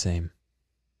never the same.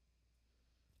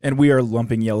 And we are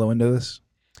lumping Yellow into this?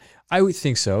 I would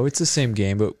think so. It's the same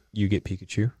game, but you get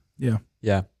Pikachu. Yeah.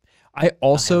 Yeah. I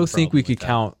also a think we problem could with that.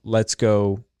 count Let's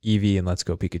Go Eevee and Let's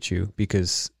Go Pikachu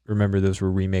because remember those were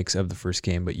remakes of the first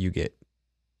game, but you get.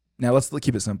 Now let's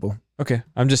keep it simple. Okay.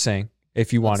 I'm just saying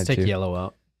if you wanted Let's take to. Yellow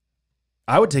out.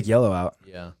 I would take Yellow out.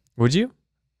 Yeah. Would you?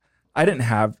 I didn't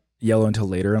have Yellow until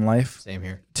later in life. Same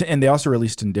here. And they also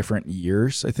released in different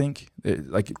years, I think.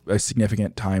 Like a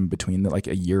significant time between like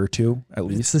a year or two at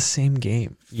It's least. the same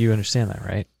game. You understand that,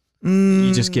 right?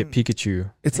 You just get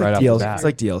Pikachu It's right like off the DLC. bat. It's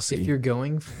like If DLC. you're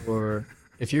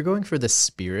going for the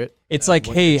spirit, It's of like,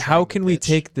 what hey, you're how trying to can we pitch,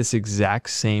 take this exact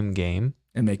same game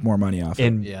And make more money off it.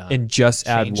 and Yeah. and just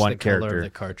add change one the color of character? the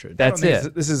cartridge? I don't That's think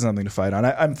it. This is something to fight on.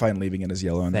 I'm fine leaving it as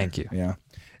Yellow. In Thank there. you. Yeah.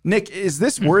 Nick, is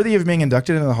this worthy of being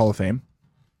inducted into the Hall of Fame?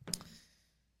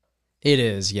 It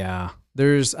is, yeah.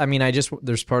 There's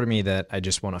part of me that I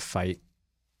just want to fight,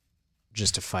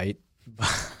 just to fight.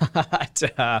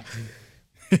 But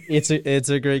it's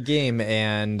a great game,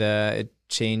 and it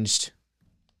changed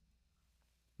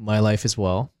my life as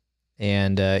well.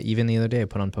 And even the other day, I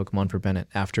put on Pokemon for Bennett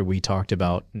after we talked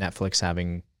about Netflix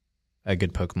having a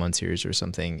good Pokemon series or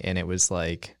something, and it was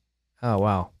like, oh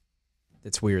wow,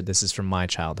 it's weird. This is from my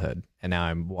childhood, and now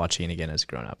I'm watching it again as a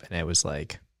grown up, and it was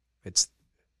like, it's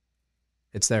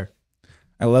there.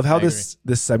 I love how I this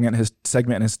segment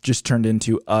has just turned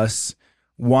into us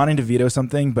wanting to veto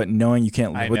something, but knowing you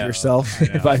can't I live with know, yourself I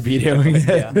know. by vetoing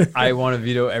it. I want to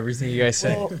veto everything you guys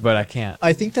say, but I can't.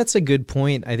 I think that's a good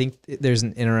point. I think there's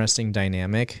an interesting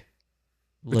dynamic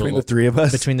Between the three of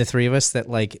us. between the three of us that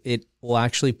like it will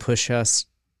actually push us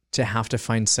to have to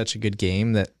find such a good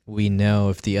game that we know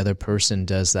if the other person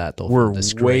does that, they'll We're feel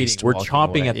disgraced waiting. We're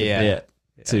walking chomping away. at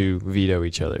the bit to veto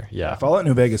each other. Yeah. Fallout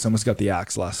New Vegas almost got the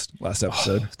axe last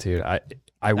episode. Dude, I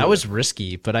That was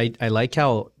risky, but I like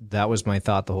how that was my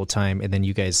thought the whole time, and then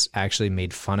you guys actually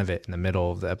made fun of it in the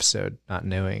middle of the episode, not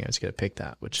knowing I was going to pick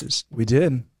that, which is We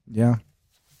did. Yeah.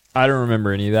 I don't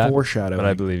remember any of that, Foreshadowing. but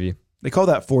I believe you. They call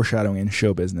that foreshadowing in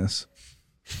show business.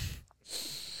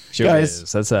 Showbiz,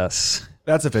 Guys. that's us.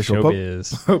 That's official.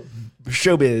 Showbiz.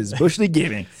 Showbiz, Bush League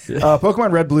Gaming.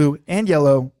 Pokemon Red, Blue, and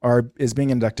Yellow is being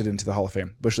inducted into the Hall of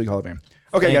Fame, Bush League Hall of Fame.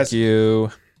 Okay, Thank guys.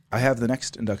 you. I have the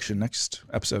next induction, next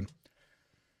episode.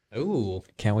 ooh.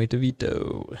 Can't wait to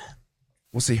veto.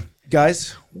 We'll see.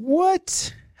 Guys,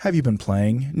 what have you been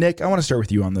playing? Nick, I want to start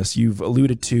with you on this. You've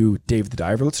alluded to Dave the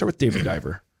Diver. Let's start with Dave the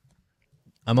Diver.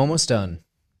 I'm almost done.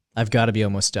 I've got to be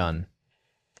almost done.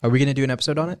 Are we going to do an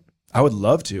episode on it? I would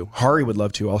love to. Hari would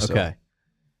love to also. Okay.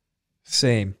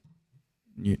 Same.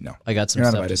 No. I got some You're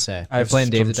not stuff to invited. say. I have playing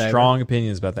Dave the some Diver. strong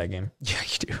opinions about that game. Yeah,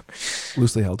 you do.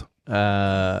 Loosely held.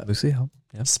 Lucy, help.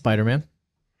 Yeah. Spider-Man.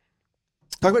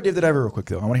 Talk about Dave the Diver real quick,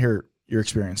 though. I want to hear your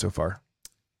experience so far.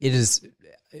 It is.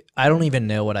 I don't even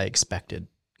know what I expected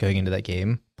going into that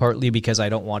game. Partly because I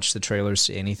don't watch the trailers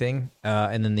to anything,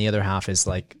 and then the other half is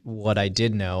like what I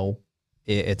did know.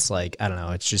 It's like I don't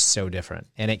know. It's just so different,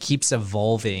 and it keeps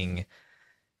evolving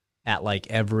at like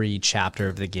every chapter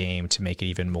of the game to make it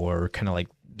even more kind of like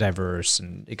diverse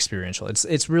and experiential.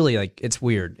 It's really like it's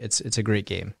weird. It's a great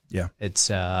game. Yeah.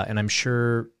 It's and I'm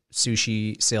sure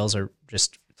sushi sales are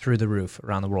just through the roof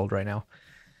around the world right now.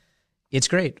 It's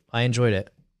great. I enjoyed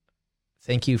it.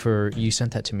 Thank you you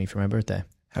sent that to me for my birthday.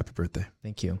 Happy birthday.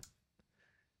 Thank you.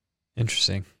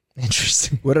 Interesting.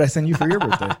 Interesting. What did I send you for your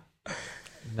birthday?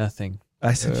 Nothing.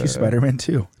 I sent you Spider-Man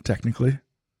 2, technically.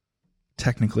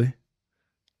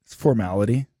 It's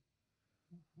formality.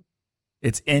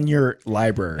 It's in your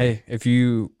library.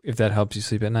 Hey, if that helps you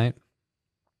sleep at night,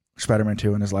 Spider-Man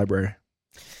 2 in his library.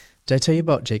 Did I tell you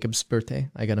about Jacob's birthday?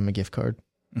 I got him a gift card.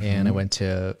 And I Mhm. went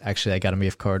to, actually, I got him a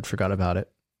gift card, forgot about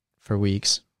it for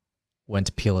weeks. Went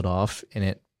to peel it off, and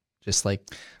it just like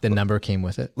the number came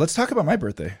with it. Let's talk about my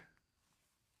birthday.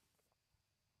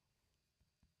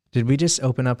 Did we just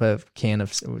open up a can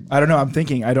of. I don't know. I'm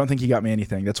thinking. I don't think you got me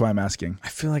anything. That's why I'm asking. I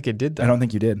feel like it did that. I don't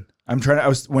think you did.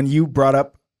 When you brought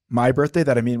up my birthday,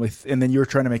 that I mean, and then you were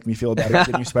trying to make me feel better.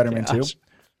 Didn't you, Spider-Man 2?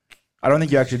 I don't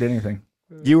think you actually did anything.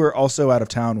 You were also out of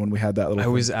town when we had that little. I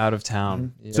thing. was out of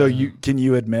town. So Yeah. can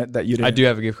you admit that you didn't? I do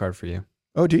have a gift card for you.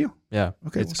 Oh, do you? Yeah.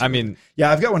 Okay. I mean,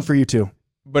 Yeah, I've got one for you too.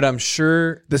 but I'm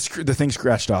sure The thing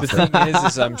scratched off. the thing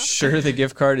is I'm sure the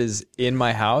gift card is in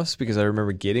my house because I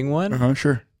remember getting one.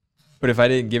 Sure. But if I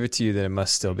didn't give it to you, then it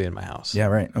must still be in my house. Yeah.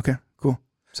 Right. Okay. Cool.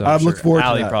 So I'll look forward to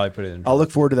Allie that. probably put it in. I'll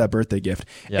look forward to that birthday gift.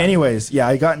 Yeah. Anyways, yeah,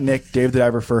 I got Nick, Dave the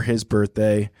Diver, for his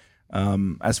birthday,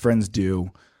 as friends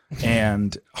do.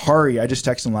 And Hari, I just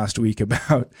texted him last week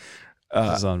about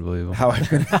This is unbelievable. how I've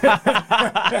been.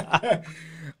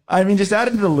 I mean, just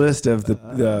added to the list of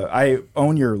the. I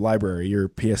own your library, your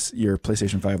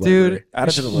PlayStation 5 library. Dude,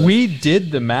 Added to the list. we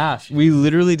did the math. We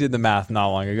literally did the math not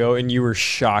long ago, and you were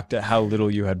shocked at how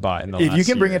little you had bought in the last If you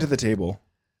can bring year. it to the table,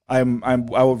 I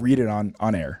will read it on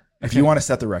air. If you want to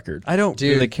set the record, I don't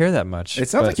Dude. really care that much. it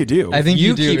sounds but like you do. I think You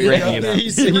you, do. keep bringing it up.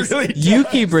 He really you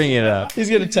keep bringing it up. He's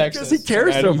gonna text because he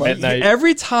cares so much.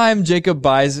 Every time Jacob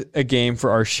buys a game for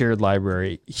our shared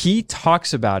library, he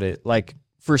talks about it like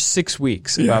for 6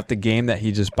 weeks about the game that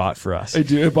he just bought for us. I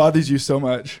do. It bothers you so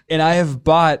much. And I have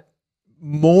bought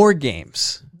more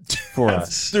games for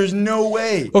us. There's no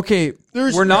way. Okay,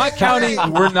 we're not counting.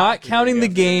 We're not counting the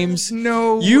games.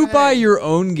 No. You way. buy your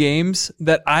own games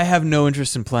that I have no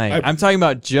interest in playing. I'm talking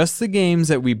about just the games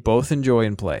that we both enjoy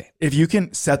and play. If you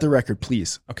can set the record,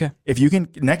 please. Okay. If you can,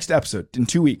 next episode in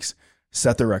 2 weeks,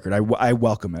 set the record. I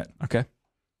welcome it. Okay.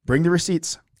 Bring the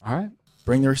receipts. All right.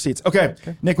 Bring the receipts. Okay.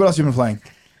 Nick, what else have you been playing?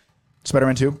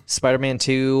 Spider-Man 2? Spider-Man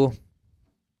 2.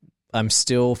 I'm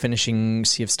still finishing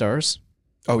Sea of Stars,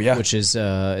 Oh, yeah. which is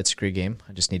it's a great game.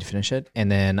 I just need to finish it.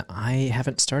 And then I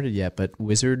haven't started yet, but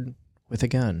Wizard with a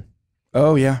Gun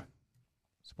Oh, yeah.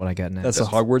 is what I got next. That's a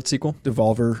Hogwarts sequel.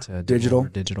 Devolver It's a Digital.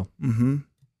 Devolver Digital. Mm-hmm.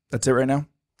 That's it right now?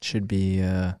 Should be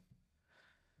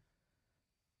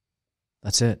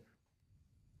that's it.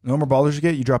 No more Baldur's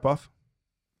Gate? You drop off?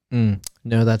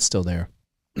 No, that's still there.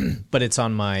 But it's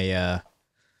on my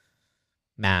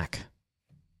Mac.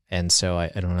 And so I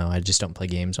don't know. I just don't play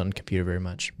games on computer very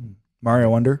much. Mario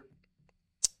Wonder.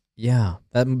 Yeah,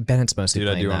 Bennett's mostly Dude,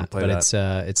 I playing do wanna that, play but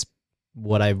that. it's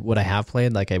what I have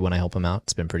played. Like when I help him out,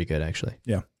 it's been pretty good actually.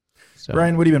 Yeah. So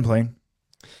Ryan, what have you been playing?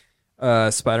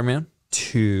 Spider-Man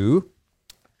 2.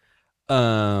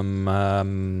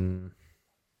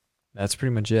 That's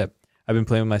pretty much it. I've been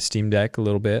playing with my Steam Deck a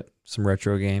little bit, some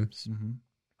retro games.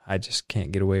 I just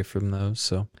can't get away from those.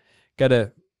 So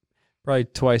gotta probably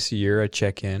twice a year I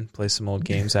check in, play some old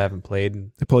games I haven't played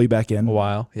in To pull you back in. a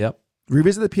while. Yep.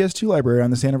 Revisit the PS2 library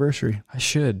on this anniversary. I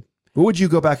should. What would you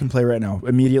go back and play right now?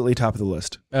 Immediately top of the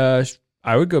list.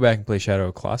 I would go back and play Shadow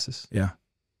of Colossus. Yeah.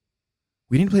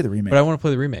 We didn't play the remake. But I want to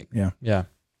play the remake. Yeah. Yeah.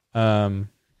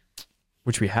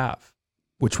 Which we have.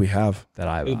 Which we have. That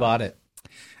I who bought it?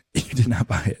 You did not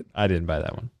buy it. I didn't buy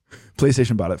that one.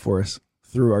 PlayStation bought it for us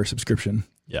through our subscription.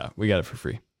 Yeah, we got it for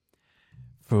free.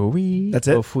 Free. That's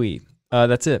it? Oh, free.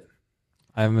 That's it.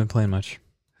 I haven't been playing much.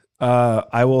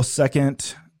 I will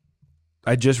second.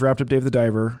 I just wrapped up Dave the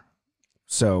Diver,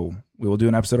 so we will do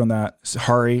an episode on that.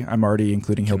 Hari, I'm already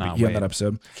including he'll Cannot be on wait. that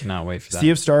episode. Cannot wait for that.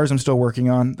 Sea of Stars, I'm still working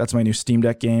on. That's my new Steam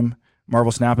Deck game.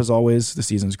 Marvel Snap, as always. The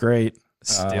season's great.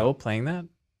 Still playing that?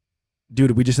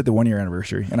 Dude, we just hit the 1 year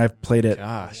anniversary, and I've played it.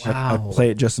 Gosh. I play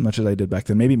it just as much as I did back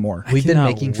then, maybe more. We've been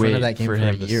cannot making fun of wait that game for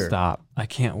him a to year. Stop. I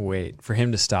can't wait for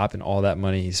him to stop and all that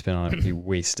money he spent on it be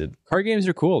wasted. Card games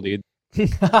are cool, dude.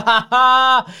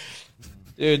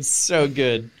 Dude, so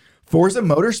good. Forza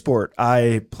Motorsport,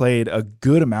 I played a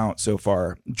good amount so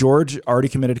far. George already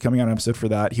committed to coming on an episode for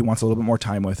that. He wants a little bit more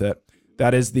time with it.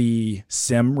 That is the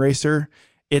sim racer.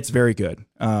 It's very good.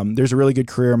 There's a really good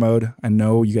career mode. I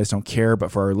know you guys don't care,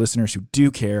 but for our listeners who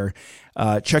do care,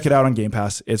 check it out on Game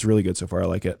Pass. It's really good so far. I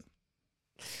like it.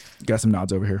 Got some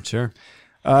nods over here. Sure.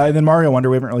 And then Mario Wonder,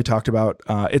 we haven't really talked about.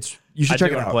 You should I check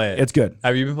do it wanna out. play it. It's good.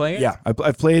 Have you been playing it? Yeah,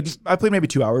 I've played maybe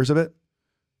 2 hours of it.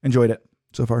 Enjoyed it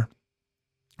so far.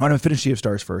 I want to finish Sea of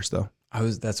Stars first, though. I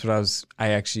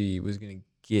actually was gonna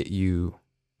get you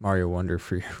Mario Wonder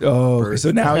for your Oh, birthday.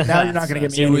 so now you're not going to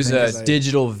get me It was anything 'cause a I-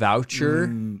 digital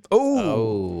voucher.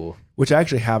 Oh, Which I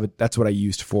actually have it. That's what I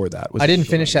used for that. Was I didn't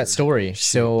finish that story,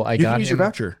 so I You got can use your him.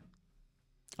 voucher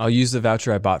I'll use the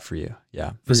voucher I bought for you.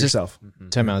 Yeah. for yourself.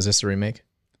 Time out. Is this the remake?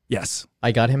 Yes.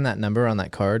 I got him that number on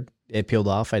that card. It peeled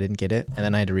off. I didn't get it, and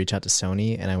then I had to reach out to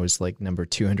Sony, and I was like number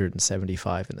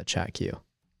 275 in the chat queue.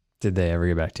 Did they ever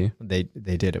get back to you? They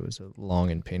did. It was a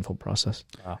long and painful process.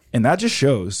 And that just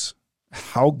shows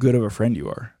how good of a friend you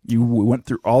are. You went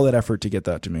through all that effort to get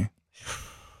that to me.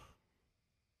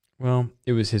 Well,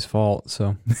 it was his fault.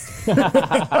 So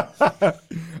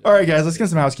All right, guys, let's get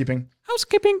some housekeeping.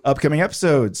 Upcoming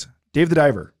episodes. Dave the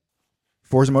Diver.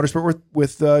 Forza Motorsport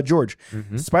with George.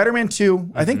 Spider-Man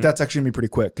 2. I think that's actually going to be pretty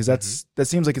quick because that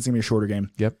seems like it's going to be a shorter game.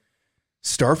 Yep.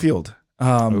 Starfield.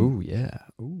 Oh yeah.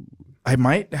 Ooh. I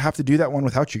might have to do that one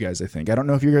without you guys, I think. I don't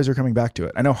know if you guys are coming back to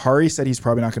it. I know Hari said he's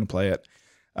probably not going to play it.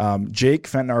 Jake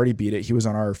Fenton already beat it. He was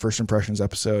on our First Impressions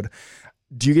episode.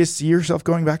 Do you guys see yourself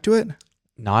going back to it?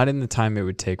 Not in the time it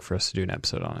would take for us to do an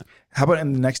episode on it. How about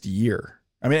in the next year?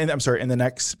 I mean, I'm sorry,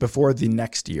 before the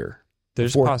next year.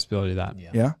 There's Before- a possibility of that.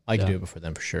 Yeah? I could Yeah. do it before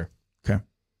then for sure.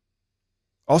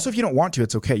 Also, if you don't want to,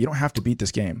 it's okay. You don't have to beat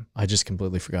this game. I just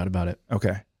completely forgot about it.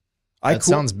 Okay. That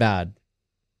sounds bad.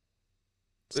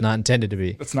 It's not intended to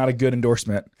be. That's not a good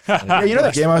endorsement. Yeah, you know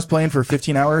that game I was playing for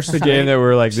 15 hours? The game that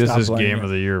we're like, this Stop is playing game it. of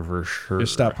the year for sure.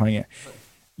 Just stop playing it.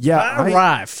 Yeah,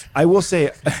 I will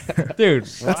say, dude.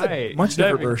 That's a much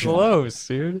different version. Close,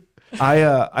 dude.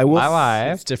 I will.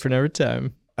 It's different every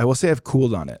time. I will say I've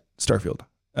cooled on it. Starfield,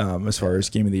 as far as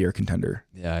game of the year contender.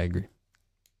 Yeah, I agree.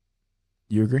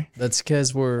 You agree? That's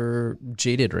because we're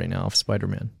jaded right now off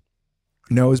Spider-Man.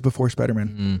 No, it was before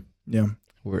Spider-Man. Yeah,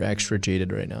 We're extra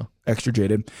jaded right now. extra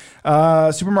jaded.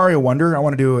 Super Mario Wonder. I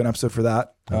want to do an episode for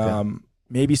that. Okay.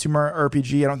 Maybe Super Mario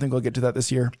RPG. I don't think we'll get to that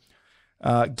this year.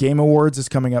 Game Awards is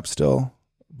coming up still.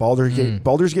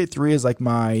 Baldur's Gate 3 is like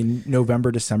my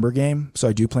November, December game. So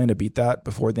I do plan to beat that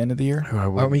before the end of the year.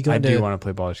 Aren't we going I do to- want to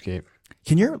play Baldur's Gate.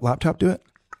 Can your laptop do it?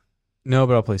 No,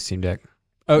 but I'll play Steam Deck.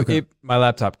 Oh, Okay. my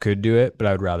laptop could do it, but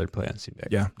I would rather play on Steam Deck.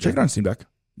 Yeah. Check it on Steam Deck.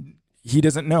 He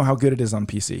doesn't know how good it is on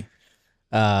PC.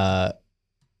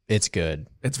 It's good.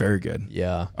 It's very good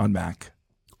Yeah. on Mac.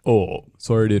 Oh,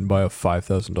 sorry I didn't buy a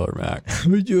 $5,000 Mac.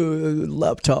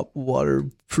 Laptop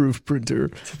waterproof printer.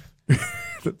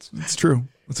 It's true.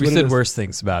 That's We what it said is. worse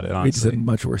things about it, We honestly. said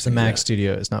much worse. The than Mac that.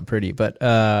 Studio is not pretty, but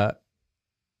I'm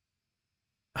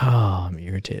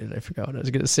irritated. I forgot what I was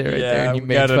going to say right there, and you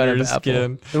made fun of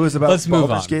Apple. It was about Let's move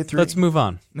Baldur's on. Gate 3. Let's move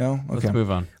on. No? Okay. Let's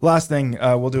move on. Last thing,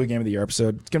 we'll do a Game of the Year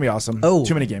episode. It's going to be awesome. Oh.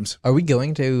 Too many games. Are we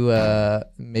going to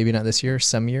maybe not this year,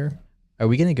 some year? Are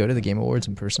we gonna go to the Game Awards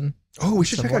in person? Oh, we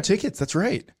should check Somewhere. out tickets. That's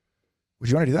right. Would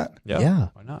you want to do that? Yeah.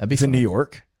 Why not? That'd be It's in fun. New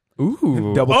York.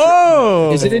 Ooh. Double-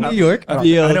 Oh. Is it in New York? I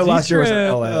know last year was in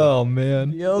LA. Oh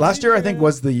man. Last year, I think,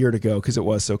 was the year to go because it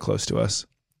was so close to us.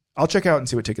 I'll check out and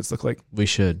see what tickets look like. We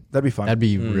should. That'd be fun. That'd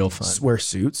be real fun. Wear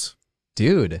suits.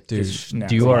 Dude. Dude.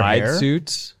 Do our Glide hair?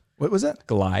 suits. What was that?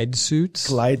 Glide suits.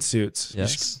 Glide suits.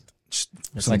 Yes. Just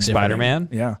It's something like Spider-Man.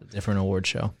 Yeah. different award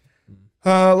show.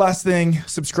 Last thing,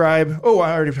 subscribe. Oh,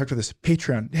 I already talked about this.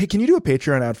 Patreon. Hey, can you do a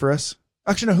Patreon ad for us?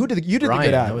 Actually, no. Who did you did the Ryan,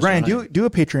 good that ad? was Ryan, Ryan. do a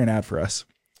Patreon ad for us.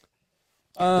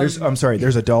 I'm sorry.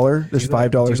 There's $1. There's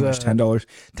 $5. And there's $10.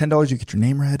 $10 you get your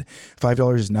name read.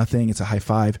 $5 is nothing. It's a high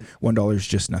five. $1 is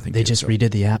just nothing. They just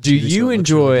redid the app. Do too, so you it looks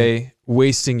really enjoy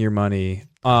wasting your money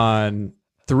on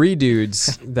 3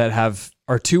 dudes that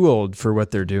are too old for what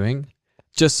they're doing,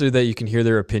 just so that you can hear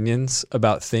their opinions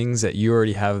about things that you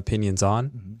already have opinions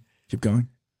on? Keep going.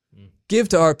 Give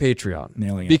to our Patreon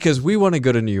Nailing it. because we want to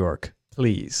go to New York.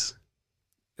 Please.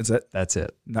 Is that That's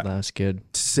it. not, good? That's good.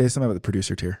 say something about the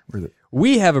producer tier? Where's it?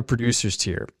 We have a producer's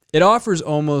tier. It offers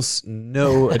almost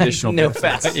no additional no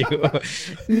benefits, value.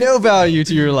 No value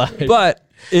to your life. but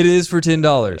it is for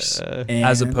 $10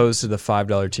 as And- opposed to the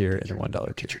 $5 tier and the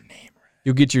 $1 tier.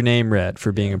 You'll get your name read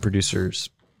for being a producer's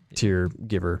tier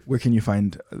giver. Where can you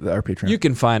find our Patreon? You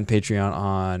can find Patreon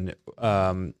on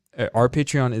our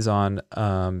Patreon is on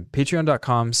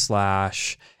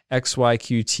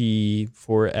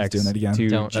patreon.com/XYQT4X2J doing that again.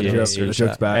 Don't- that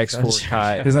joke's back.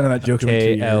 X4Chi He's not in that joke in 2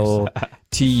 years.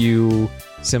 KLTU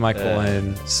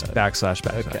semicolon backslash.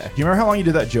 Okay. Do you remember how long you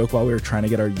did that joke while we were trying to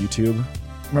get our YouTube?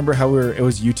 Remember how it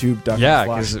was YouTube.com? Yeah,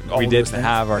 because all we of didn't those things?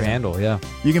 have our Yeah. handle. Yeah.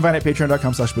 You can find it at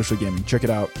patreon.com/bushleagaming. Check it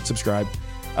out. Subscribe.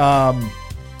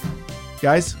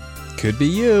 Guys, Could be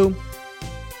you.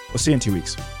 we'll see you in 2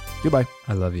 weeks. Goodbye.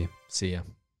 I love you. See ya.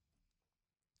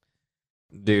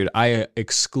 Dude, I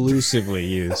exclusively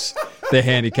use the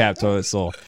handicap toilet stool.